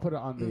I'll put it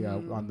on the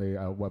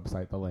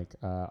website. The link.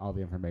 All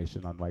the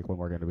information on like when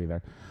we're going to be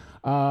there.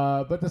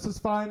 But this was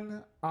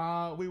fun.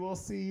 We will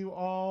see you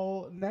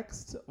all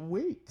next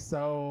week.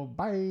 So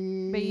bye.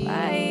 Bye.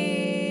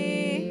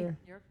 Bye.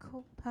 You're a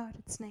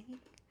cold-hearted snake.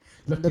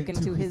 Look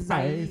into his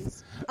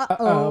eyes.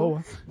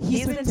 Uh-oh.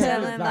 He's been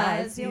telling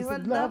lies. He's a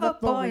lover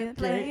boy and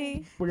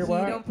play. He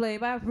don't play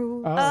by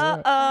rules.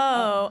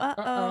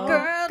 Uh-oh.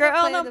 Girl,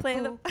 Girl, don't play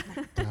the...